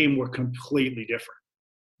towards the game were completely different.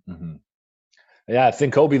 Mm-hmm. Yeah, I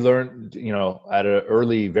think Kobe learned, at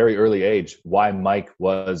an very early age, why Mike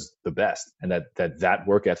was the best, and that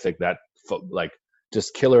work ethic, that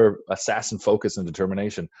just killer assassin focus and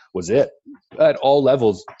determination was it at all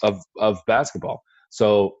levels of basketball.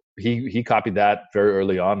 So he copied that very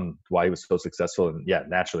early on, why he was so successful, and yeah,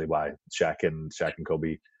 naturally why Shaq and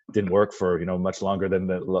Kobe didn't work for much longer than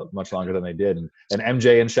they did, and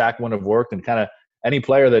MJ and Shaq wouldn't have worked, and kind of any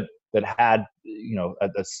player that had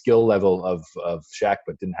a skill level of Shaq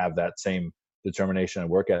but didn't have that same determination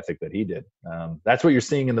and work ethic that he did. That's what you're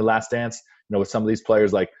seeing in The Last Dance, with some of these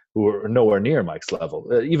players who are nowhere near Mike's level.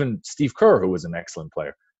 Even Steve Kerr, who was an excellent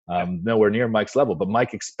player, nowhere near Mike's level, but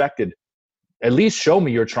Mike expected, at least show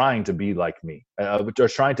me you're trying to be like me, or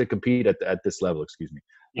trying to compete at this level,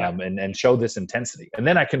 and show this intensity. And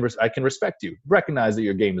then I can respect you, recognize that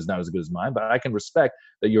your game is not as good as mine, but I can respect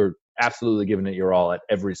that you're absolutely giving it your all at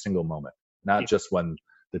every single moment, not just when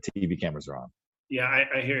the TV cameras are on. Yeah,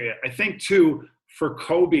 I hear you. I think too, for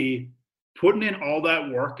Kobe, putting in all that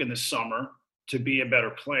work in the summer to be a better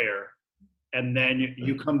player, and then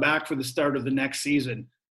you come back for the start of the next season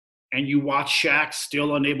and you watch Shaq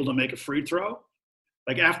still unable to make a free throw.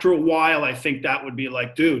 Like, after a while, I think that would be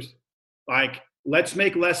like, dude, let's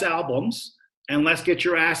make less albums and let's get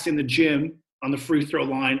your ass in the gym on the free throw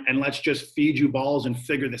line and let's just feed you balls and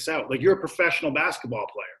figure this out. Like, you're a professional basketball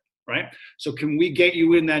player, right? So can we get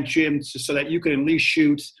you in that gym so that you can at least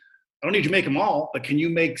shoot? I don't need you to make them all, but can you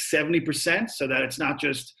make 70% so that it's not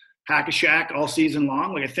just hack a Shaq all season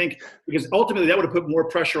long? Like, I think, because ultimately that would have put more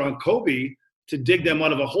pressure on Kobe to dig them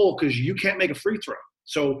out of a hole because you can't make a free throw.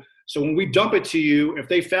 So when we dump it to you, if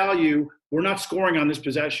they foul you, we're not scoring on this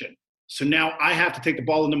possession. So now I have to take the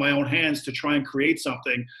ball into my own hands to try and create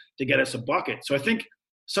something to get us a bucket. So I think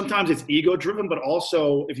sometimes it's ego driven, but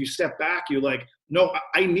also if you step back, you're like, no,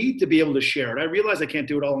 I need to be able to share it. I realize I can't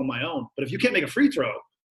do it all on my own, but if you can't make a free throw,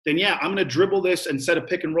 then yeah, I'm going to dribble this and set a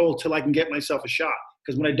pick and roll till I can get myself a shot.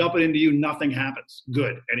 Because when I dump it into you, nothing happens.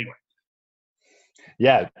 Good. Anyway.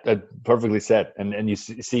 Yeah, perfectly said. And you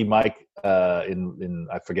see Mike in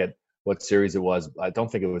I forget what series it was. I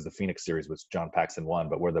don't think it was the Phoenix series, which John Paxson won,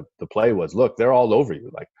 but where the play was, look, they're all over you.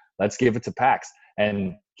 Like, let's give it to Pax.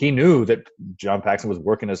 And he knew that John Paxson was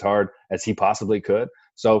working as hard as he possibly could.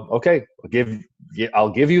 So, okay, I'll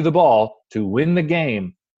give you the ball to win the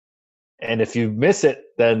game. And if you miss it,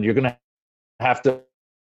 then you're going to have to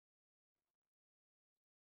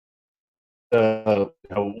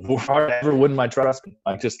hard to ever win my trust.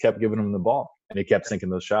 I just kept giving him the ball, and he kept sinking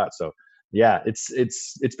those shots. So yeah,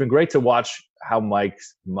 it's been great to watch how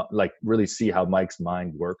Mike's really see how Mike's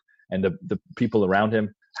mind work, and the people around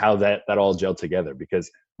him, how that all gelled together. Because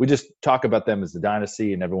we just talk about them as the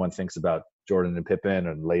dynasty, and everyone thinks about Jordan and Pippen,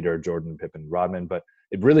 and later Jordan, Pippen, Rodman, but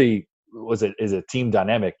it really is a team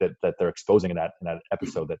dynamic that they're exposing in that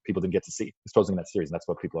episode that people didn't get to see, exposing that series, and that's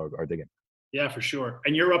what people are digging. Yeah, for sure.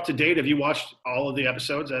 And you're up to date. Have you watched all of the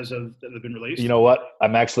episodes as of that have been released? You know what? I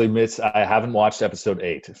haven't watched episode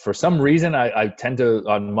 8. For some reason, I tend to,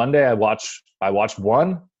 on Monday, I watch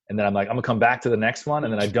one, and then I'm like, I'm gonna come back to the next one,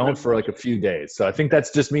 and then I don't for like a few days. So I think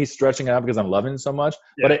that's just me stretching it out because I'm loving it so much.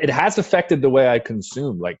 Yeah. But it has affected the way I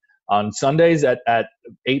consume. Like on Sundays at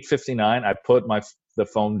 8:59, I put the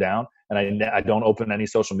phone down, and I don't open any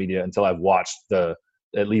social media until I've watched at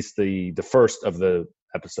least the first of the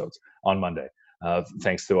episodes on Monday,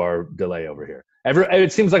 thanks to our delay over here.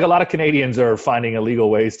 It seems like a lot of Canadians are finding illegal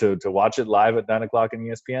ways to watch it live at 9 o'clock in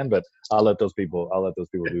ESPN, but I'll let those people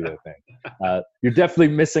do their thing. You're definitely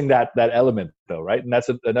missing that element though, right? And that's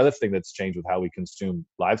another thing that's changed with how we consume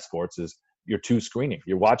live sports is you're two screening.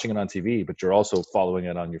 You're watching it on TV, but you're also following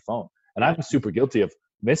it on your phone. And I'm super guilty of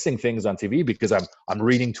missing things on TV because I'm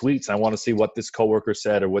reading tweets. I want to see what this coworker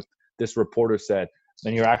said or what this reporter said.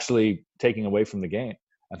 Then you're actually taking away from the game.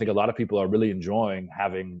 I think a lot of people are really enjoying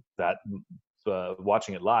having that,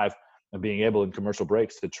 watching it live and being able in commercial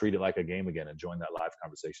breaks to treat it like a game again and join that live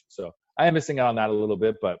conversation. So I am missing out on that a little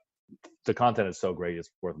bit, but the content is so great, it's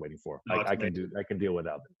worth waiting for. No, I can deal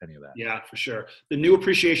without any of that. Yeah, for sure. The new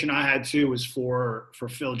appreciation I had too was for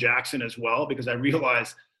Phil Jackson as well, because I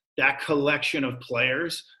realized that collection of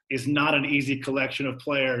players is not an easy collection of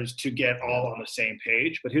players to get all on the same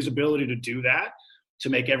page, but his ability to do that, to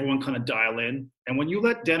make everyone kind of dial in. And when you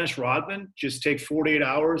let Dennis Rodman just take 48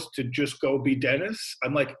 hours to just go be Dennis,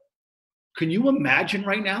 I'm like, can you imagine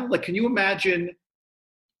right now? Like, can you imagine,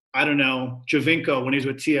 I don't know, Javinko when he's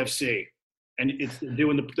with TFC and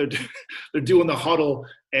they're doing the huddle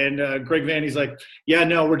and Greg Vandy's like, yeah,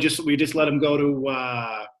 no, we just let him go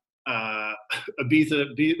to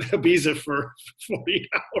Ibiza for 48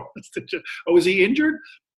 hours. Is he injured?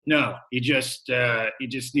 No, he just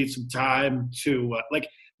needs some time to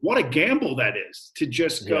what a gamble that is to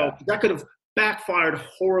just go. Yeah. That could have backfired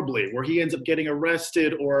horribly where he ends up getting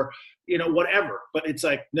arrested or, whatever. But it's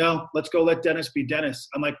like, no, let's go let Dennis be Dennis.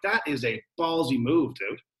 I'm like, that is a ballsy move,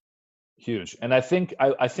 dude. Huge. And I think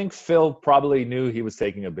Phil probably knew he was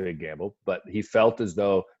taking a big gamble, but he felt as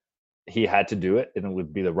though he had to do it and it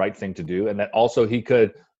would be the right thing to do. And that also he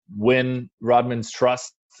could win Rodman's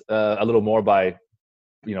trust a little more by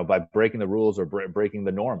breaking the rules or breaking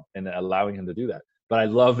the norm and allowing him to do that. But I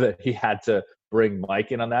love that he had to bring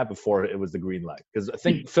Mike in on that before it was the green light. Because I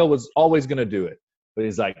think Phil was always going to do it. But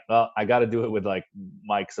he's like, well, I got to do it with like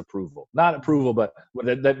Mike's approval. Not approval, but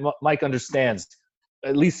that Mike understands,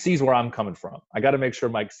 at least sees where I'm coming from. I got to make sure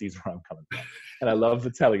Mike sees where I'm coming from. And I love the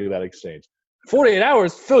telling of that exchange. 48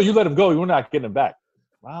 hours, Phil, you let him go. You're not getting him back.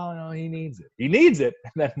 Well, no, he needs it. He needs it.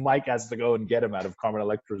 And then Mike has to go and get him out of Carmen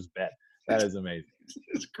Electra's bed. That is amazing.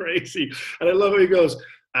 It's crazy. And I love how he goes,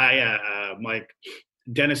 Mike,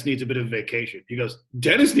 Dennis needs a bit of vacation. He goes,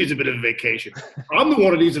 Dennis needs a bit of vacation. I'm the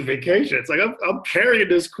one who needs a vacation. It's like, I'm carrying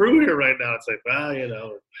this crew here right now. It's like,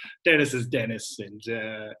 well, Dennis is Dennis. And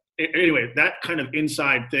anyway, that kind of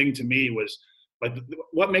inside thing to me was like,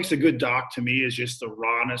 what makes a good doc to me is just the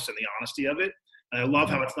rawness and the honesty of it. And I love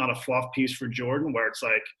how it's not a fluff piece for Jordan, where it's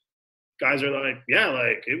like, guys are like, yeah,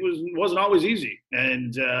 like it wasn't always easy.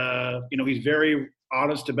 And, he's very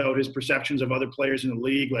honest about his perceptions of other players in the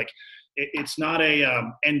league. Like it's not a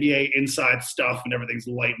NBA inside stuff and everything's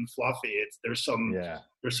light and fluffy. There's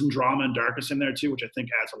some drama and darkness in there too, which I think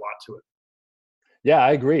adds a lot to it. Yeah,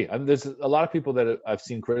 I agree. There's a lot of people that I've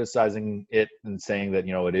seen criticizing it and saying that,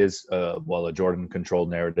 it is, a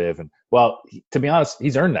Jordan-controlled narrative. And, to be honest,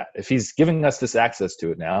 he's earned that. If he's giving us this access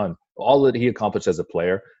to it now and all that he accomplished as a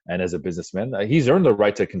player and as a businessman, he's earned the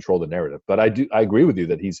right to control the narrative. But I agree with you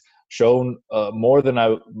that he's shown more than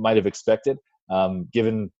I might have expected,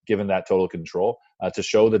 given that total control, to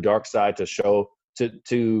show the dark side, to show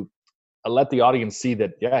to let the audience see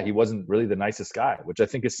that, he wasn't really the nicest guy, which I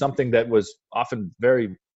think is something that was often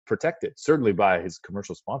very protected, certainly by his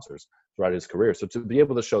commercial sponsors throughout his career. So to be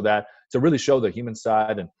able to show that, to really show the human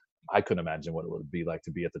side, and I couldn't imagine what it would be like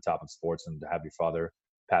to be at the top of sports and to have your father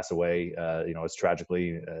pass away, as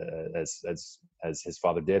tragically as his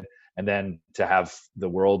father did. And then to have the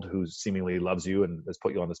world, who seemingly loves you and has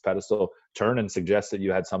put you on this pedestal, turn and suggest that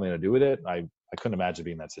you had something to do with it. I couldn't imagine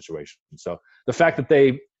being in that situation. So the fact that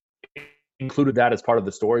they included that as part of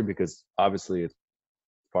the story, because obviously it's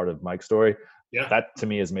part of Mike's story, that to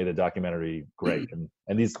me has made the documentary great.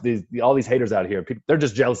 And these all these haters out here, people, they're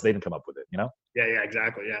just jealous they didn't come up with it, Yeah,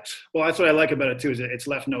 exactly. Yeah. Well, that's what I like about it too, is it's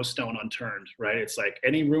left no stone unturned, right? It's like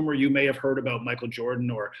any rumor you may have heard about Michael Jordan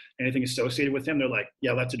or anything associated with him, they're like,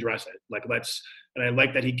 yeah, let's address it. Like, and I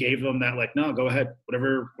like that he gave them that, like, no, go ahead,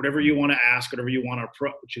 whatever you want to ask, whatever you want to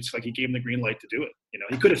approach. It's like he gave them the green light to do it.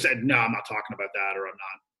 He could have said, no, I'm not talking about that, or I'm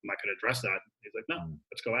not going to address that. He's like, no,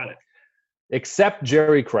 let's go at it. Except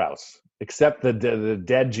Jerry Krause, except the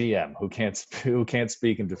dead GM who can't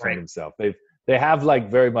speak and defend himself. They have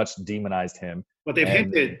like very much demonized him. But they've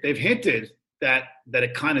hinted that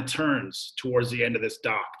it kind of turns towards the end of this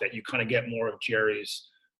doc, that you kind of get more of Jerry's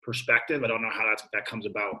perspective. I don't know how that comes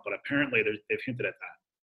about, but apparently they've hinted at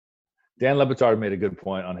that. Dan Le Batard made a good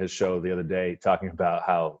point on his show the other day, talking about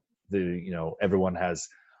how everyone has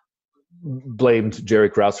blamed Jerry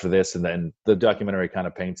Krause for this, and then the documentary kind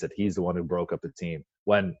of paints that he's the one who broke up the team,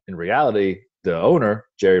 when in reality the owner,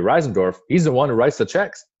 Jerry Reisendorf, he's the one who writes the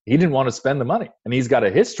checks. He didn't want to spend the money, and he's got a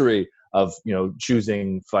history of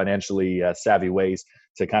choosing financially savvy ways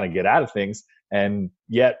to kind of get out of things, and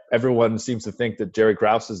yet everyone seems to think that Jerry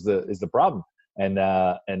Krause is the problem, and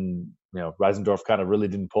Reisendorf kind of really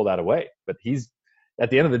didn't pull that away. But he's, at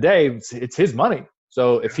the end of the day, it's his money.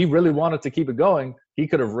 So if he really wanted to keep it going, he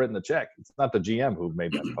could have written the check. It's not the GM who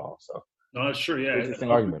made that call. So no, that's true. Yeah, interesting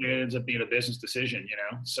argument. It ends up being a business decision,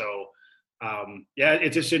 So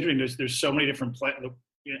it's just interesting. There's so many different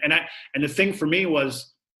and the thing for me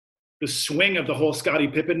was the swing of the whole Scottie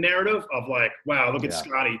Pippen narrative of like, wow, look at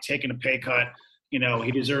Scottie taking a pay cut.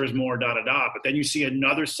 He deserves more, da da da. But then you see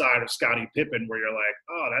another side of Scottie Pippen where you're like,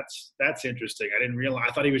 oh, that's interesting. I didn't realize.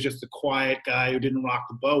 I thought he was just a quiet guy who didn't rock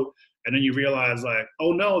the boat. And then you realize, like,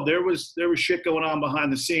 oh no, there was shit going on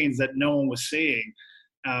behind the scenes that no one was seeing.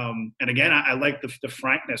 And again, I like the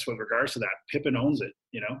frankness with regards to that. Pippen owns it,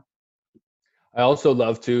 I also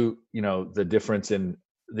love the difference in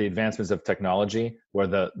the advancements of technology, where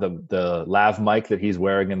the lav mic that he's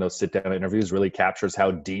wearing in those sit down interviews really captures how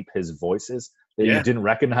deep his voice is, that you didn't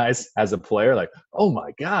recognize as a player. Like, oh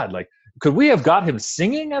my God, like, could we have got him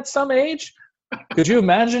singing at some age? Could you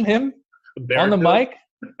imagine him on the mic?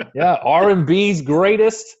 Yeah, R&B's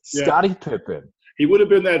greatest, Scottie Pippen. He would have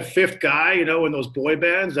been that fifth guy, in those boy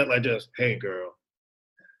bands that like just, hey girl,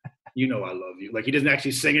 I love you. Like, he doesn't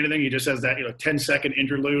actually sing anything. He just has that 10-second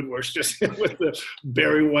interlude where it's just with the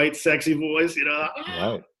Barry White sexy voice.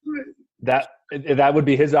 Right. That would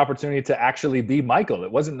be his opportunity to actually be Michael.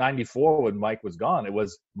 It wasn't 94 when Mike was gone. It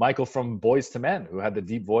was Michael from Boys to Men, who had the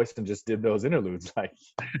deep voice and just did those interludes like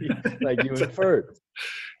you inferred.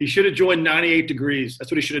 He should have joined 98 Degrees. That's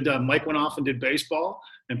what he should have done. Mike went off and did baseball,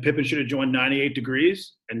 and Pippen should have joined 98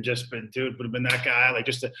 Degrees and just been, dude, would have been that guy, like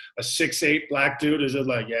just a 6'8" black dude is just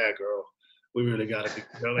like, yeah, girl, we really got to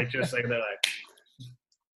be, like, just like that. Like,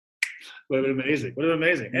 would have been amazing. Would have been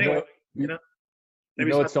amazing. Anyway,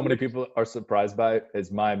 what so many people are surprised by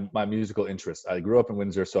is my musical interest. I grew up in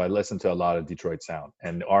Windsor, so I listened to a lot of Detroit sound,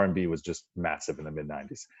 and R&B was just massive in the mid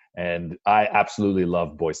 '90s. And I absolutely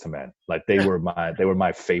loved Boys to Men. Like, they were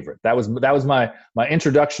my favorite. That was my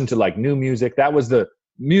introduction to like new music. That was the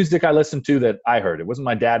music I listened to that I heard. It wasn't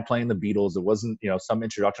my dad playing the Beatles. It wasn't some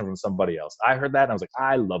introduction from somebody else. I heard that and I was like,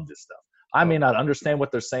 I love this stuff. I may not understand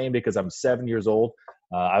what they're saying because I'm 7 years old.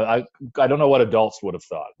 I don't know what adults would have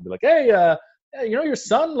thought. Be like, hey. Your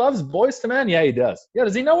son loves Boys to Men? Yeah, he does. Yeah,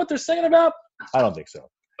 does he know what they're singing about? I don't think so.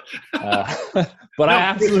 But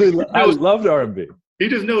I loved R&B. He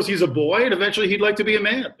just knows he's a boy, and eventually he'd like to be a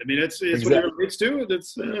man. I mean, it's exactly what it relates to.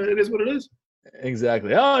 It is what it is.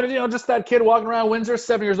 Exactly. Oh, just that kid walking around Windsor,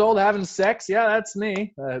 7 years old, having sex. Yeah, that's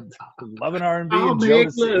me. Loving R&B. I'll make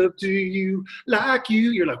love to you like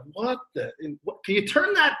you. You're like, what the? Can you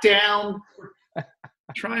turn that down?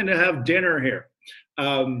 Trying to have dinner here.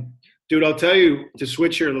 Dude, I'll tell you, to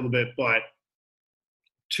switch here a little bit, but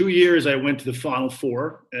 2 years I went to the Final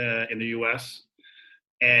Four in the U.S.,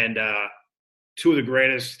 and two of the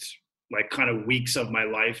greatest like kind of weeks of my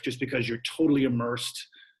life, just because you're totally immersed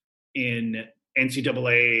in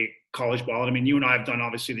NCAA college ball. I mean, you and I have done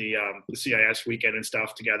obviously the CIS weekend and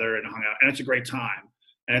stuff together and hung out, and it's a great time.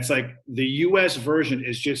 And it's like the U.S. version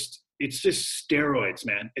is just steroids,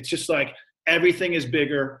 man. It's just like everything is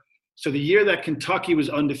bigger. So the year that Kentucky was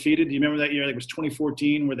undefeated, do you remember that year? It was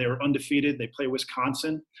 2014 where they were undefeated. They play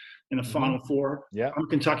Wisconsin. in the Final Four. Yeah. I'm a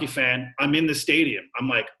Kentucky fan. I'm in the stadium. I'm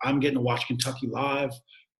like, I'm getting to watch Kentucky live.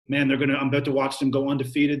 Man, I'm about to watch them go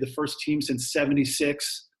undefeated, the first team since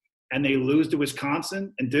 '76, and they lose to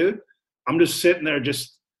Wisconsin. And dude, I'm just sitting there,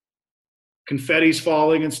 just confetti's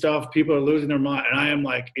falling and stuff. People are losing their mind, and I am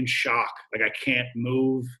like in shock. Like, I can't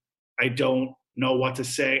move. I don't know what to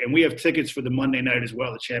say. And we have tickets for the Monday night as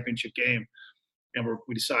well, the championship game. And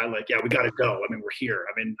we decide, like, yeah, we got to go. I mean, we're here.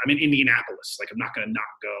 I'm in Indianapolis. Like, I'm not going to not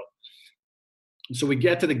go. And so we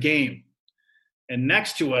get to the game, and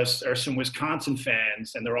next to us are some Wisconsin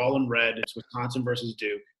fans, and they're all in red. It's Wisconsin versus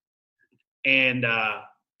Duke. And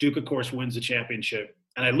Duke, of course, wins the championship.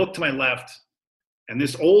 And I look to my left, and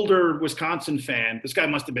this older Wisconsin fan, this guy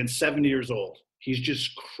must have been 70 years old. He's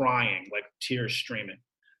just crying, like tears streaming.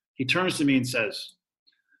 He turns to me and says,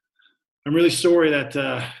 I'm really sorry that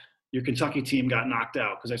your Kentucky team got knocked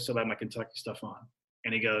out, because I still have my Kentucky stuff on.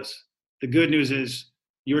 And he goes, the good news is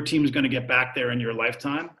your team is going to get back there in your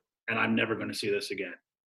lifetime, and I'm never going to see this again.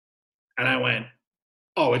 And I went,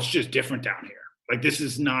 oh, it's just different down here. Like, this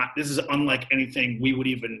is unlike anything we would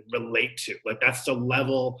even relate to. Like, that's the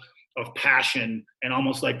level of passion and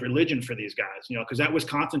almost like religion for these guys, because that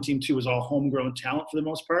Wisconsin team too was all homegrown talent for the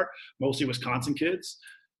most part, mostly Wisconsin kids.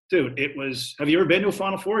 Dude, have you ever been to a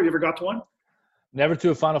Final Four? Have you ever got to one? Never to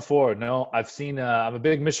a Final Four. No, I've seen. I'm a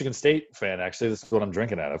big Michigan State fan. Actually, this is what I'm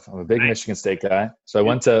drinking out of. I'm a big Michigan State guy. So I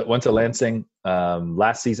went to Lansing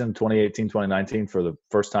last season, 2018, 2019, for the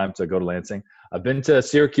first time to go to Lansing. I've been to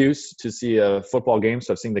Syracuse to see a football game,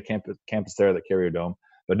 so I've seen the campus there, the Carrier Dome.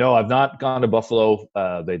 But no, I've not gone to Buffalo.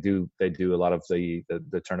 They do a lot of the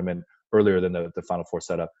tournament earlier than the Final Four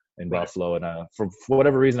setup in Buffalo, and for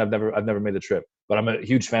whatever reason, I've never made the trip. But I'm a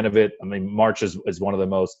huge fan of it. I mean, March is one of the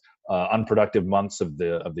most unproductive months of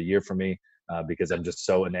the year for me, because I'm just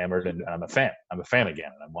so enamored, and I'm a fan. I'm a fan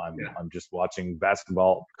again, and I'm just watching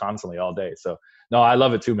basketball constantly all day. So no, I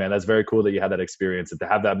love it too, man. That's very cool that you had that experience and to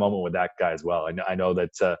have that moment with that guy as well. I know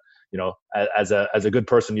that as a good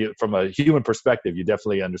person, from a human perspective, you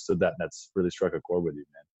definitely understood that, and that's really struck a chord with you,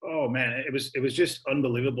 man. Oh man, it was just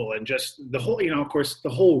unbelievable. And just the whole, of course, the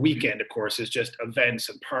whole weekend, of course, is just events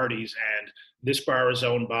and parties. And this bar is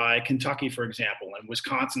owned by Kentucky, for example, and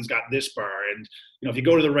Wisconsin's got this bar. And, if you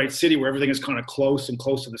go to the right city where everything is kind of close to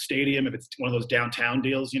the stadium, if it's one of those downtown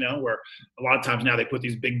deals, where a lot of times now they put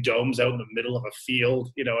these big domes out in the middle of a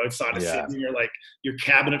field, outside of city. You're like, your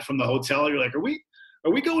cabinet from the hotel, you're like,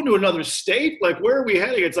 are we going to another state? Like, where are we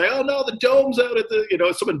heading? It's like, oh no, the dome's out at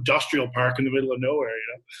the, some industrial park in the middle of nowhere,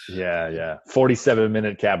 Yeah.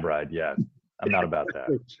 47-minute cab ride. Yeah. I'm not about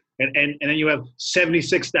that. And then you have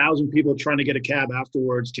 76,000 people trying to get a cab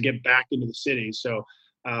afterwards to get back into the city. So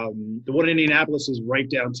the one in Indianapolis is right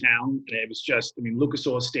downtown. And it was just, Lucas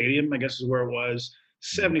Oil Stadium, I guess is where it was.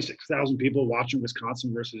 76,000 people watching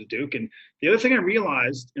Wisconsin versus Duke. And the other thing I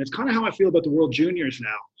realized, and it's kind of how I feel about the World Juniors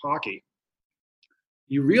now, hockey,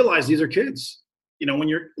 you realize these are kids. When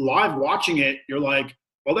you're live watching it, you're like,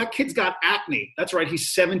 well, that kid's got acne. That's right.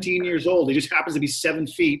 He's 17 years old. He just happens to be 7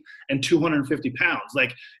 feet and 250 pounds.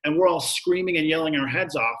 Like, and we're all screaming and yelling our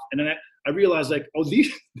heads off. And then I realized, like, oh,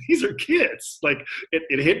 these are kids. Like,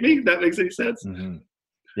 it hit me. If that makes any sense. Mm-hmm.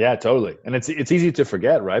 Yeah, totally. And it's easy to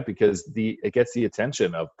forget, right? Because it gets the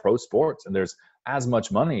attention of pro sports, and there's as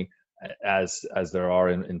much money as there are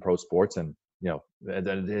in pro sports. And that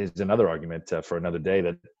is another argument for another day,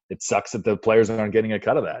 that it sucks that the players aren't getting a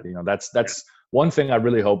cut of that. That's one thing I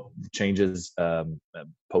really hope changes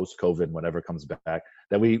post-COVID, whenever comes back,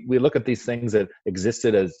 that we look at these things that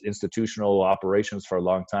existed as institutional operations for a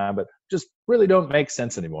long time, but just really don't make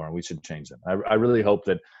sense anymore, and we should change them. I really hope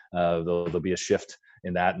that there'll be a shift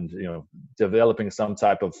in that, and developing some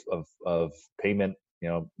type of payment.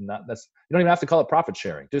 You don't even have to call it profit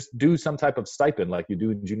sharing. Just do some type of stipend like you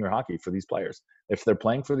do in junior hockey for these players. If they're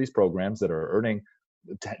playing for these programs that are earning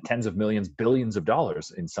tens of millions, billions of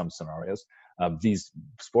dollars in some scenarios, these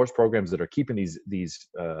sports programs that are keeping these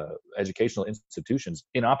educational institutions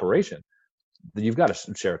in operation, then you've got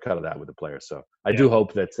to share a cut of that with the players. So I do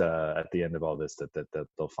hope that at the end of all this, that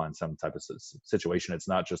they'll find some type of situation. It's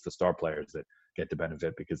not just the star players that get to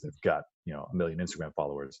benefit because they've got 1 million Instagram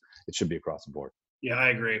followers. It should be across the board. Yeah, I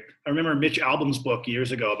agree. I remember Mitch Albom's book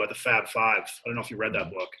years ago about the Fab Five. I don't know if you read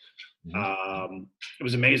that book. Mm-hmm. It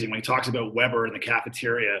was amazing when he talks about Weber in the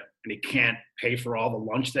cafeteria, and he can't pay for all the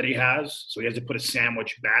lunch that he has. So he has to put a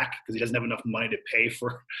sandwich back because he doesn't have enough money to pay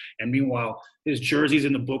for. And meanwhile, his jerseys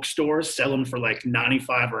in the bookstores sell them for like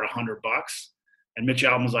 $95 or $100. And Mitch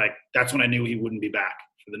Albom's like, that's when I knew he wouldn't be back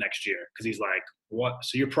for the next year. Because he's like, what?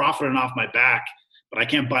 So you're profiting off my back, but I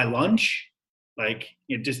can't buy lunch? Like,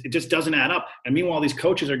 it just doesn't add up. And meanwhile, these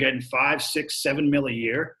coaches are getting $5, $6, $7 mil a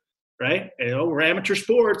year. right? We're amateur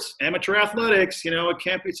sports, amateur athletics. It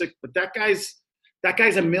can't be. It's like, but that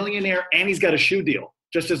guy's a millionaire and he's got a shoe deal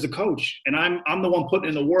just as the coach, and I'm the one putting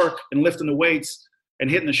in the work and lifting the weights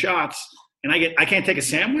and hitting the shots, and I can't take a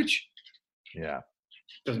sandwich. Yeah,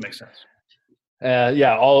 doesn't make sense.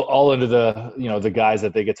 All under the guys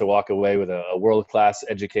that they get to walk away with a world-class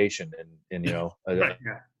education and Right,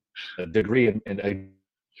 a degree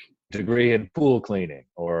in pool cleaning,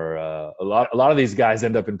 or a lot of these guys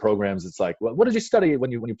end up in programs. It's like, well, what did you study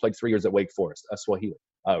when you played 3 years at Wake Forest? Swahili.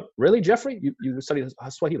 Really, Jeffrey? You studied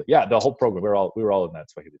Swahili? Yeah, the whole program. We were all in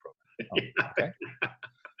that Swahili program. Oh, okay.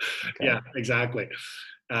 Yeah, exactly.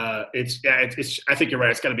 It's I think you're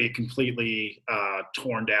right. It's got to be completely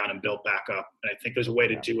torn down and built back up. And I think there's a way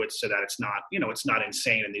to do it so that it's not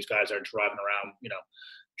insane and these guys aren't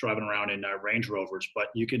driving around in Range Rovers, but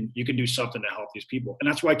you can do something to help these people. And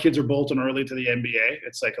that's why kids are bolting early to the NBA.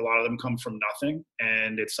 It's like a lot of them come from nothing,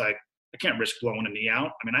 and it's like, I can't risk blowing a knee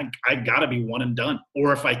out. I mean, I got to be one and done.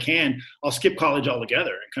 Or if I can, I'll skip college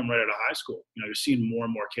altogether and come right out of high school. You're seeing more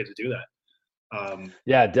and more kids do that.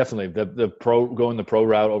 Yeah, definitely. The going the pro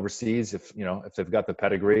route overseas, if they've got the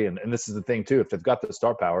pedigree, and this is the thing too, if they've got the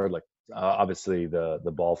star power, like obviously the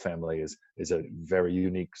Ball family is a very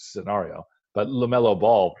unique scenario. But LaMelo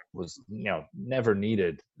Ball was, never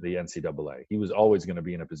needed the NCAA. He was always going to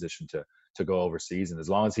be in a position to go overseas, and as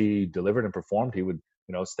long as he delivered and performed, he would,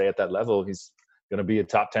 stay at that level. He's going to be a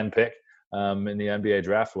top 10 pick in the NBA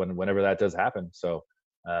draft whenever that does happen. So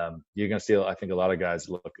you're going to see, I think, a lot of guys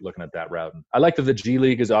looking at that route. And I like that the G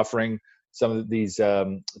League is offering some of these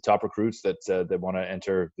top recruits that want to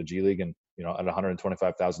enter the G League, and at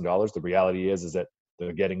 $125,000. The reality is that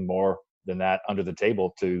they're getting more than that under the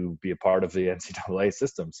table to be a part of the NCAA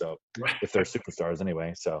system. So if they're superstars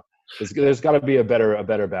anyway, so there's got to be a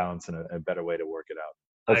better balance and a better way to work it out.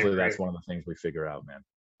 Hopefully that's one of the things we figure out, man.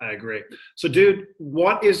 I agree. So, dude,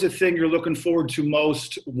 what is the thing you're looking forward to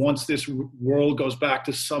most once this world goes back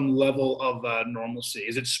to some level of normalcy?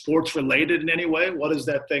 Is it sports related in any way? What is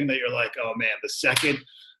that thing that you're like, oh man, the second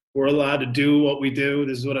we're allowed to do what we do,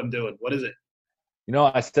 this is what I'm doing? What is it?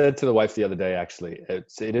 I said to the wife the other day, actually,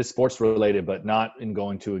 it is sports related, but not in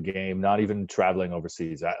going to a game, not even traveling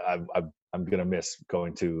overseas. I'm going to miss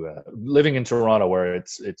going to living in Toronto, where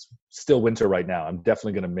it's still winter right now. I'm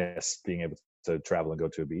definitely going to miss being able to travel and go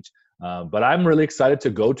to a beach. But I'm really excited to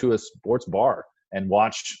go to a sports bar and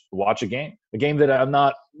watch a game that I'm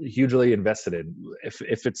not hugely invested in.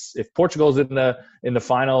 If Portugal's in the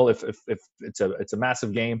final, if it's a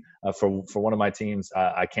massive game for one of my teams,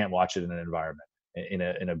 I can't watch it in an environment in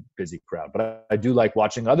a busy crowd. But I do like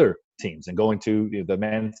watching other teams, and going to the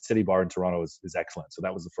Man City bar in Toronto is excellent. So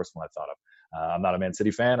that was the first one I thought of. I'm not a Man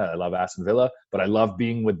City fan. I love Aston Villa, but I love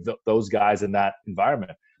being with those guys in that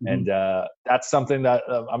environment. Mm-hmm. And that's something that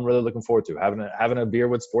I'm really looking forward to, having a beer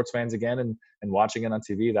with sports fans again and watching it on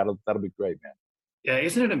TV. That'll be great, man. Yeah,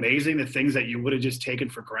 isn't it amazing the things that you would have just taken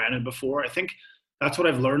for granted before? I think that's what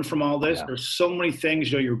I've learned from all this. Yeah. There's so many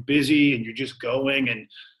things, you're busy and you're just going and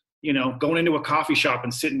going into a coffee shop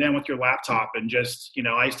and sitting down with your laptop and just,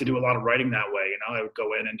 I used to do a lot of writing that way. I would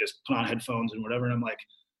go in and just put on headphones and whatever. And I'm like,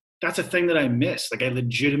 that's a thing that I miss. Like, I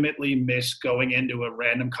legitimately miss going into a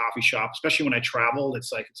random coffee shop, especially when I travel.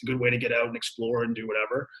 It's like, it's a good way to get out and explore and do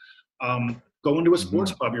whatever. Going to a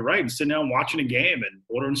sports pub, you're right, and sitting down watching a game and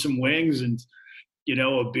ordering some wings and,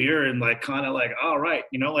 a beer and like, kind of like, all right,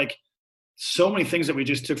 like so many things that we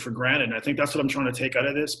just took for granted. And I think that's what I'm trying to take out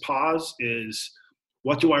of this pause is,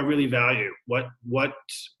 what do I really value? What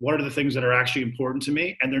are the things that are actually important to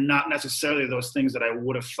me? And they're not necessarily those things that I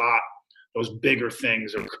would have thought, those bigger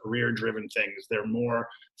things or career-driven things. They're more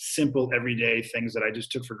simple, everyday things that I just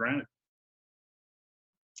took for granted.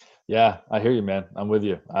 Yeah, I hear you, man. I'm with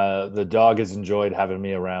you. The dog has enjoyed having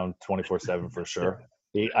me around 24/7 for sure.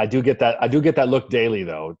 I do get that look daily,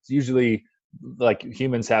 though. It's usually like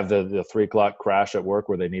humans have the 3:00 crash at work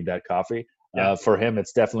where they need that coffee. Yeah. For him,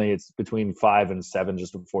 it's between 5 and 7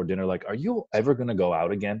 just before dinner. Like, are you ever going to go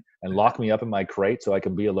out again and lock me up in my crate so I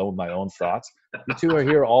can be alone with my own thoughts? You two are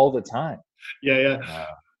here all the time. Yeah.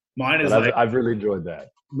 Mine is I've really enjoyed that.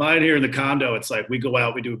 Mine here in the condo, it's like we go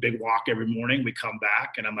out, we do a big walk every morning, we come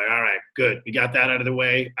back, and I'm like, all right, good. We got that out of the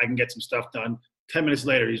way. I can get some stuff done. 10 minutes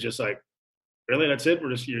later, he's just like, really? That's it?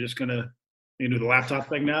 You're just going to do the laptop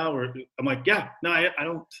thing now? Or I'm like, yeah, no, I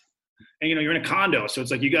don't. And you're in a condo, so it's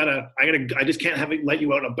like I just can't let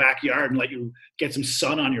you out in a backyard and let you get some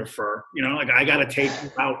sun on your fur. Like I gotta take you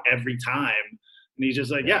out every time. And he's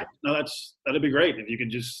just like, yeah, no, that'd be great if you could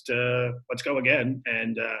just let's go again.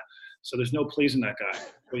 And so there's no pleasing that guy.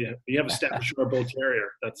 But you have a Staffordshire Bull Terrier.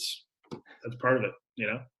 That's part of it.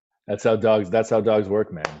 That's how dogs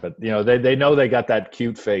work, man. But they know they got that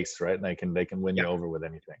cute face, right? And they can win you over with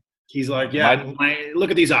anything. He's like, look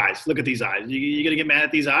at these eyes. Look at these eyes. You gonna get mad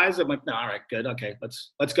at these eyes? I'm like, no, all right, good, okay,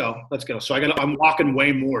 let's go. So I'm walking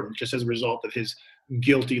way more just as a result of his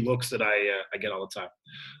guilty looks that I get all the time.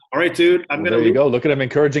 All right, dude, there you go. Look at him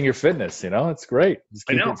encouraging your fitness. It's great.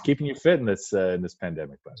 It's keeping you fit in this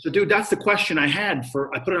pandemic. So, dude, that's the question I had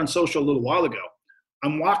I put it on social a little while ago.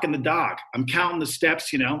 I'm walking the dog. I'm counting the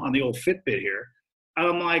steps, on the old Fitbit here. And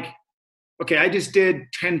I'm like, okay, I just did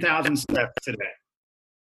 10,000 steps today.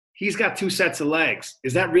 He's got 2 sets of legs.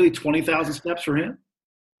 Is that really 20,000 steps for him?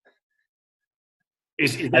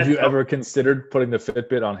 Have you ever considered putting the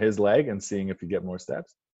Fitbit on his leg and seeing if you get more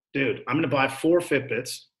steps? Dude, I'm going to buy 4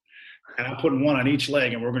 Fitbits, and I'm putting one on each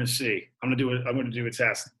leg, and we're going to see. I'm going to do a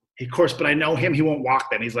test. Of course, but I know him. He won't walk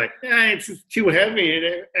then. He's like, it's too heavy.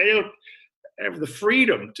 I don't have the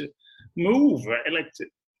freedom to move.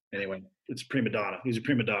 Anyway, it's a prima donna. He's a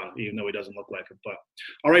prima donna, even though he doesn't look like it. But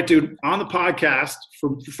all right, dude, on the podcast,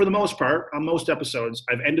 for the most part, on most episodes,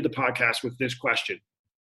 I've ended the podcast with this question.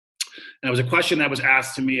 And it was a question that was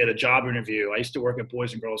asked to me at a job interview. I used to work at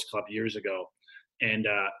Boys and Girls Club years ago. And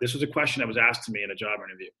this was a question that was asked to me in a job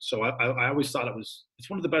interview. So I always thought it's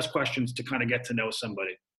one of the best questions to kind of get to know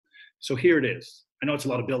somebody. So here it is. I know it's a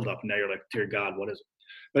lot of buildup. And now you're like, dear God, what is it?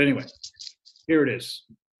 But anyway, here it is.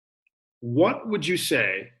 What would you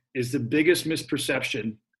say is the biggest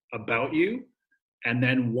misperception about you? And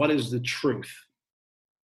then what is the truth?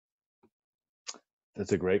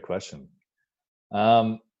 That's a great question.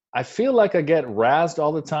 I feel like I get razzed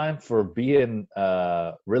all the time for being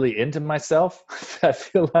really into myself. I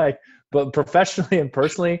feel like, but professionally and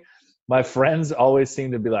personally, my friends always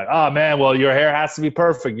seem to be like, oh man, well, your hair has to be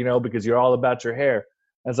perfect, because you're all about your hair.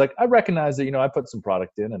 And it's like, I recognize that, I put some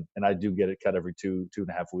product in and I do get it cut every 2.5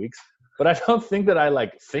 weeks. But I don't think that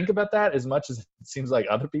I think about that as much as it seems like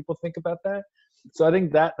other people think about that. So I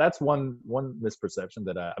think that's one misperception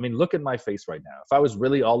that look at my face right now. If I was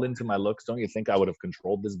really all into my looks, don't you think I would have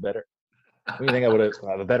controlled this better? Don't you think I would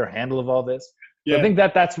have a better handle of all this? Yeah. So I think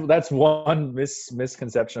that's one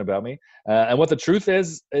misconception about me. And what the truth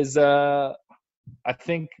is I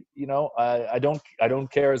think, I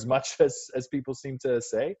don't care as much as people seem to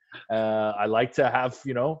say. I like to have,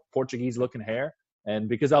 Portuguese looking hair. And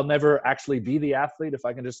because I'll never actually be the athlete, if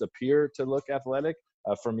I can just appear to look athletic,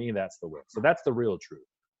 for me, that's the win. So that's the real truth.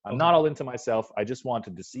 I'm not all into myself. I just want to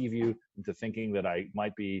deceive you into thinking that I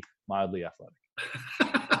might be mildly athletic.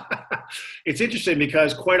 It's interesting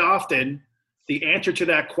because quite often the answer to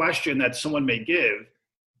that question that someone may give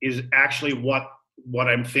is actually what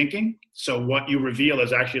I'm thinking. So what you reveal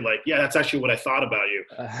is actually like, yeah, that's actually what I thought about you.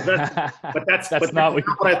 But that's not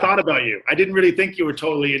what I thought about you. I didn't really think you were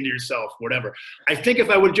totally into yourself, whatever. I think if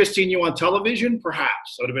I would have just seen you on television,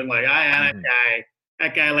 perhaps I would have been like,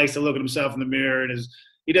 that guy likes to look at himself in the mirror and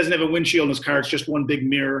he doesn't have a windshield in his car. It's just one big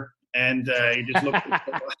mirror. And he just looks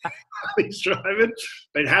at he's driving.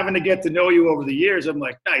 But having to get to know you over the years, I'm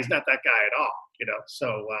like, no, he's not that guy at all.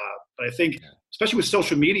 So but I think especially with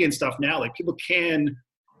social media and stuff now, like people can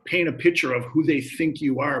paint a picture of who they think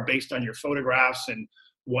you are based on your photographs and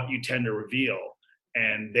what you tend to reveal,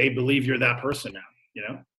 and they believe you're that person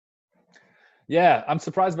now. Yeah, I'm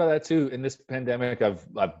surprised by that too. In this pandemic, I've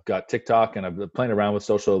got TikTok and I've been playing around with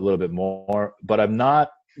social a little bit more, but I'm not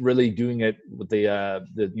really doing it with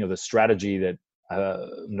the strategy that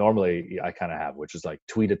normally I kind of have, which is like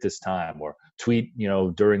tweet at this time or tweet,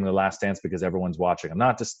 during the Last Dance because everyone's watching. I'm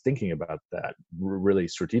not just thinking about that really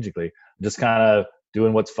strategically. I'm just kind of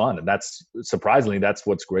doing what's fun. And that's surprisingly, that's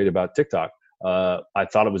what's great about TikTok. I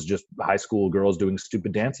thought it was just high school girls doing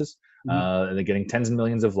stupid dances and they're getting tens of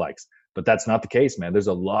millions of likes, but that's not the case, man. There's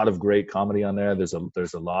a lot of great comedy on there. There's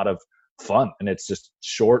a lot of fun, and it's just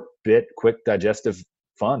short, quick, digestive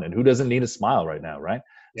fun. And who doesn't need a smile right now, right?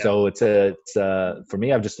 Yeah. So it's for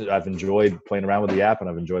me, I've enjoyed playing around with the app and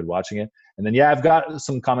I've enjoyed watching it. And then, I've got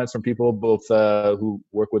some comments from people both who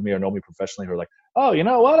work with me or know me professionally who are like, oh, you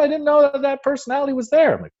know what? I didn't know that personality was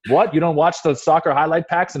there. I'm like, what? You don't watch the soccer highlight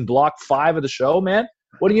packs in block 5 of the show, man?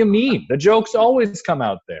 What do you mean? The jokes always come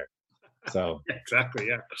out there. So exactly,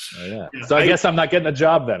 yeah. Yeah. So I guess I'm not getting the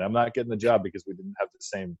job then. I'm not getting the job because we didn't have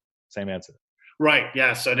the same answer. Right.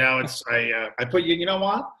 Yeah. So now it's I put you know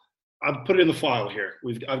what? I'll put it in the file here.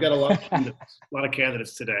 I've got a lot of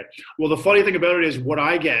candidates today. Well, the funny thing about it is what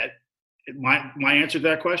I get, my answer to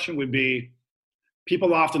that question would be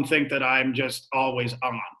people often think that I'm just always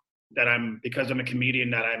on, that because I'm a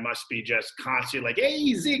comedian, that I must be just constantly like,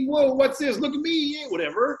 hey, Zing, whoa, what's this? Look at me, yeah,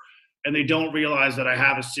 whatever. And they don't realize that I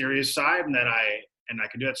have a serious side and that I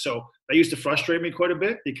can do it. So that used to frustrate me quite a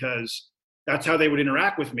bit because that's how they would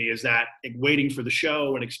interact with me, is that like, waiting for the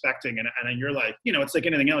show and expecting. And you're like, it's like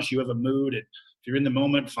anything else. You have a mood. And if you're in the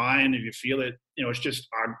moment, fine. If you feel it, it's just,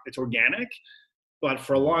 it's organic. But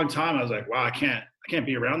for a long time, I was like, wow, I can't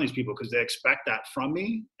be around these people because they expect that from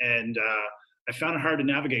me. And I found it hard to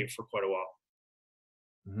navigate for quite a while.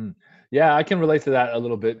 Mm-hmm. Yeah, I can relate to that a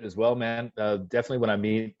little bit as well, man. Definitely when I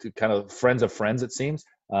meet kind of friends of friends, it seems,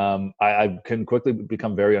 I can quickly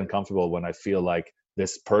become very uncomfortable when I feel like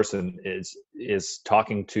this person is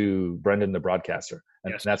talking to Brendan, the broadcaster,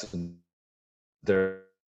 and Yes. that's what they're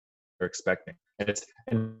expecting.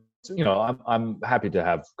 And I'm happy to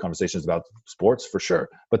have conversations about sports for sure,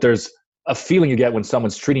 but there's a feeling you get when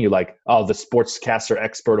someone's treating you like, oh, the sportscaster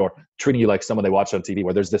expert, or treating you like someone they watch on TV,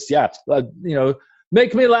 where there's this,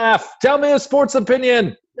 make me laugh, tell me a sports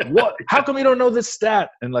opinion. What? How come you don't know this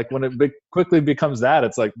stat? And like when it quickly becomes that,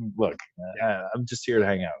 it's like, look, I'm just here to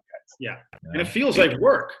hang out, guys. Yeah, and it feels like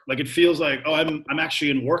work. Like it feels like, oh, I'm actually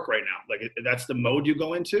in work right now. Like that's the mode you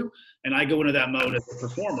go into, and I go into that mode as a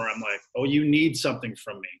performer. I'm like, oh, you need something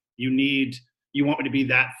from me. You want me to be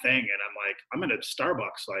that thing, and I'm like, I'm in a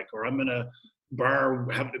Starbucks, like, or I'm in a bar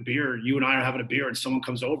having a beer. You and I are having a beer, and someone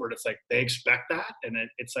comes over, and it's like they expect that, and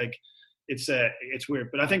it's like. It's weird,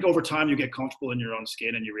 but I think over time you get comfortable in your own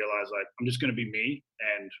skin and you realize like, I'm just going to be me,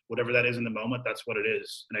 and whatever that is in the moment, that's what it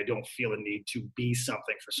is. And I don't feel a need to be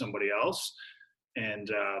something for somebody else. And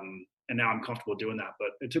now I'm comfortable doing that,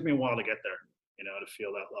 but it took me a while to get there, to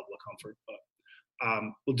feel that level of comfort. But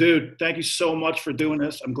well, dude, thank you so much for doing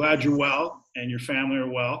this. I'm glad you're well and your family are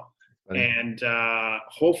well. And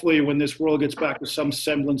hopefully when this world gets back to some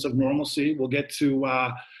semblance of normalcy, we'll get to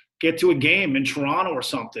a game in Toronto or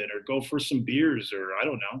something, or go for some beers, or I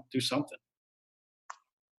don't know, do something.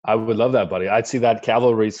 I would love that, buddy. I'd see that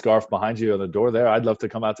Cavalry scarf behind you on the door there. I'd love to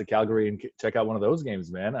come out to Calgary and check out one of those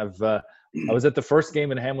games, man. I was at the first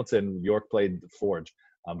game in Hamilton. York played Forge,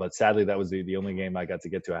 but sadly that was the only game I got to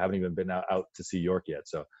get to. I haven't even been out to see York yet.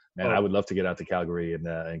 So, man, I would love to get out to Calgary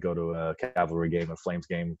and go to a Cavalry game, a Flames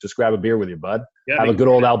game. Just grab a beer with you, bud. Yeah, have a good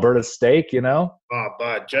old Alberta steak, Oh,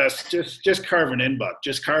 bud, just carving in, bud.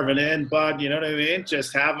 Just carving in, bud. You know what I mean?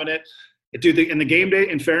 Just having it. Dude, in the game day,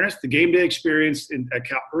 in fairness, the game day experience at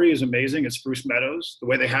Calgary is amazing. At Spruce Meadows, the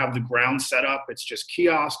way they have the ground set up, it's just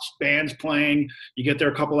kiosks, bands playing. You get there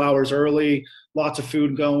a couple hours early, lots of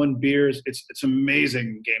food going, beers. It's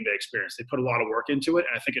amazing game day experience. They put a lot of work into it,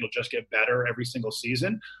 and I think it'll just get better every single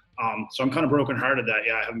season. So I'm kind of brokenhearted that,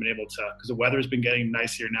 I haven't been able to, because the weather's been getting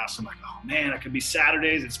nice here now. So I'm like, oh man, I could be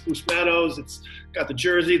Saturdays at Spruce Meadows. It's got the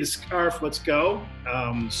jersey, the scarf, let's go.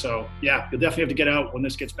 So yeah, you'll definitely have to get out when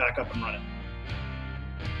this gets back up and running.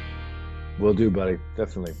 Will do, buddy.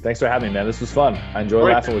 Definitely. Thanks for having me, man. This was fun. I enjoy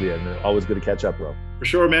laughing with you, and always good to catch up, bro. For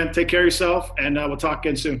sure, man. Take care of yourself, and we'll talk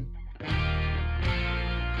again soon.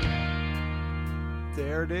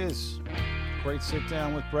 There it is. Great sit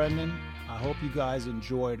down with Brendan. I hope you guys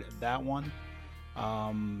enjoyed that one.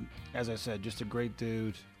 As I said, just a great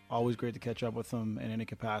dude. Always great to catch up with him in any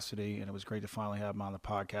capacity, and it was great to finally have him on the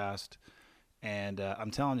podcast. And I'm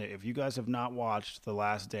telling you, if you guys have not watched The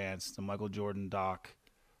Last Dance, the Michael Jordan doc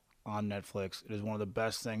on Netflix, it is one of the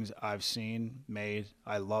best things I've seen made.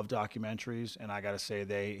 I love documentaries, and I got to say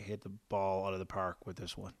they hit the ball out of the park with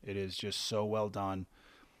this one. It is just so well done.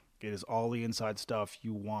 It is all the inside stuff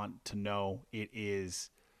you want to know. It is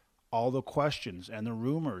all the questions and the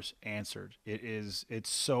rumors answered. It's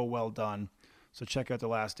so well done. So check out The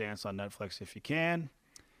Last Dance on Netflix if you can.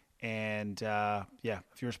 And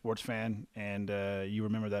if you're a sports fan and you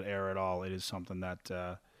remember that era at all, it is something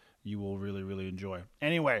that you will really, really enjoy.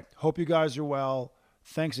 Anyway, hope you guys are well.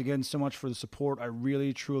 Thanks again so much for the support. I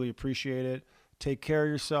really, truly appreciate it. Take care of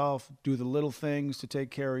yourself. Do the little things to take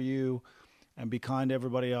care of you, and be kind to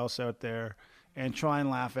everybody else out there. And try and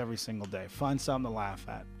laugh every single day. Find something to laugh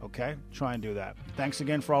at, okay? Try and do that. Thanks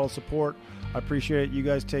again for all the support. I appreciate it. You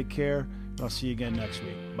guys take care. I'll see you again next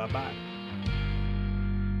week. Bye-bye.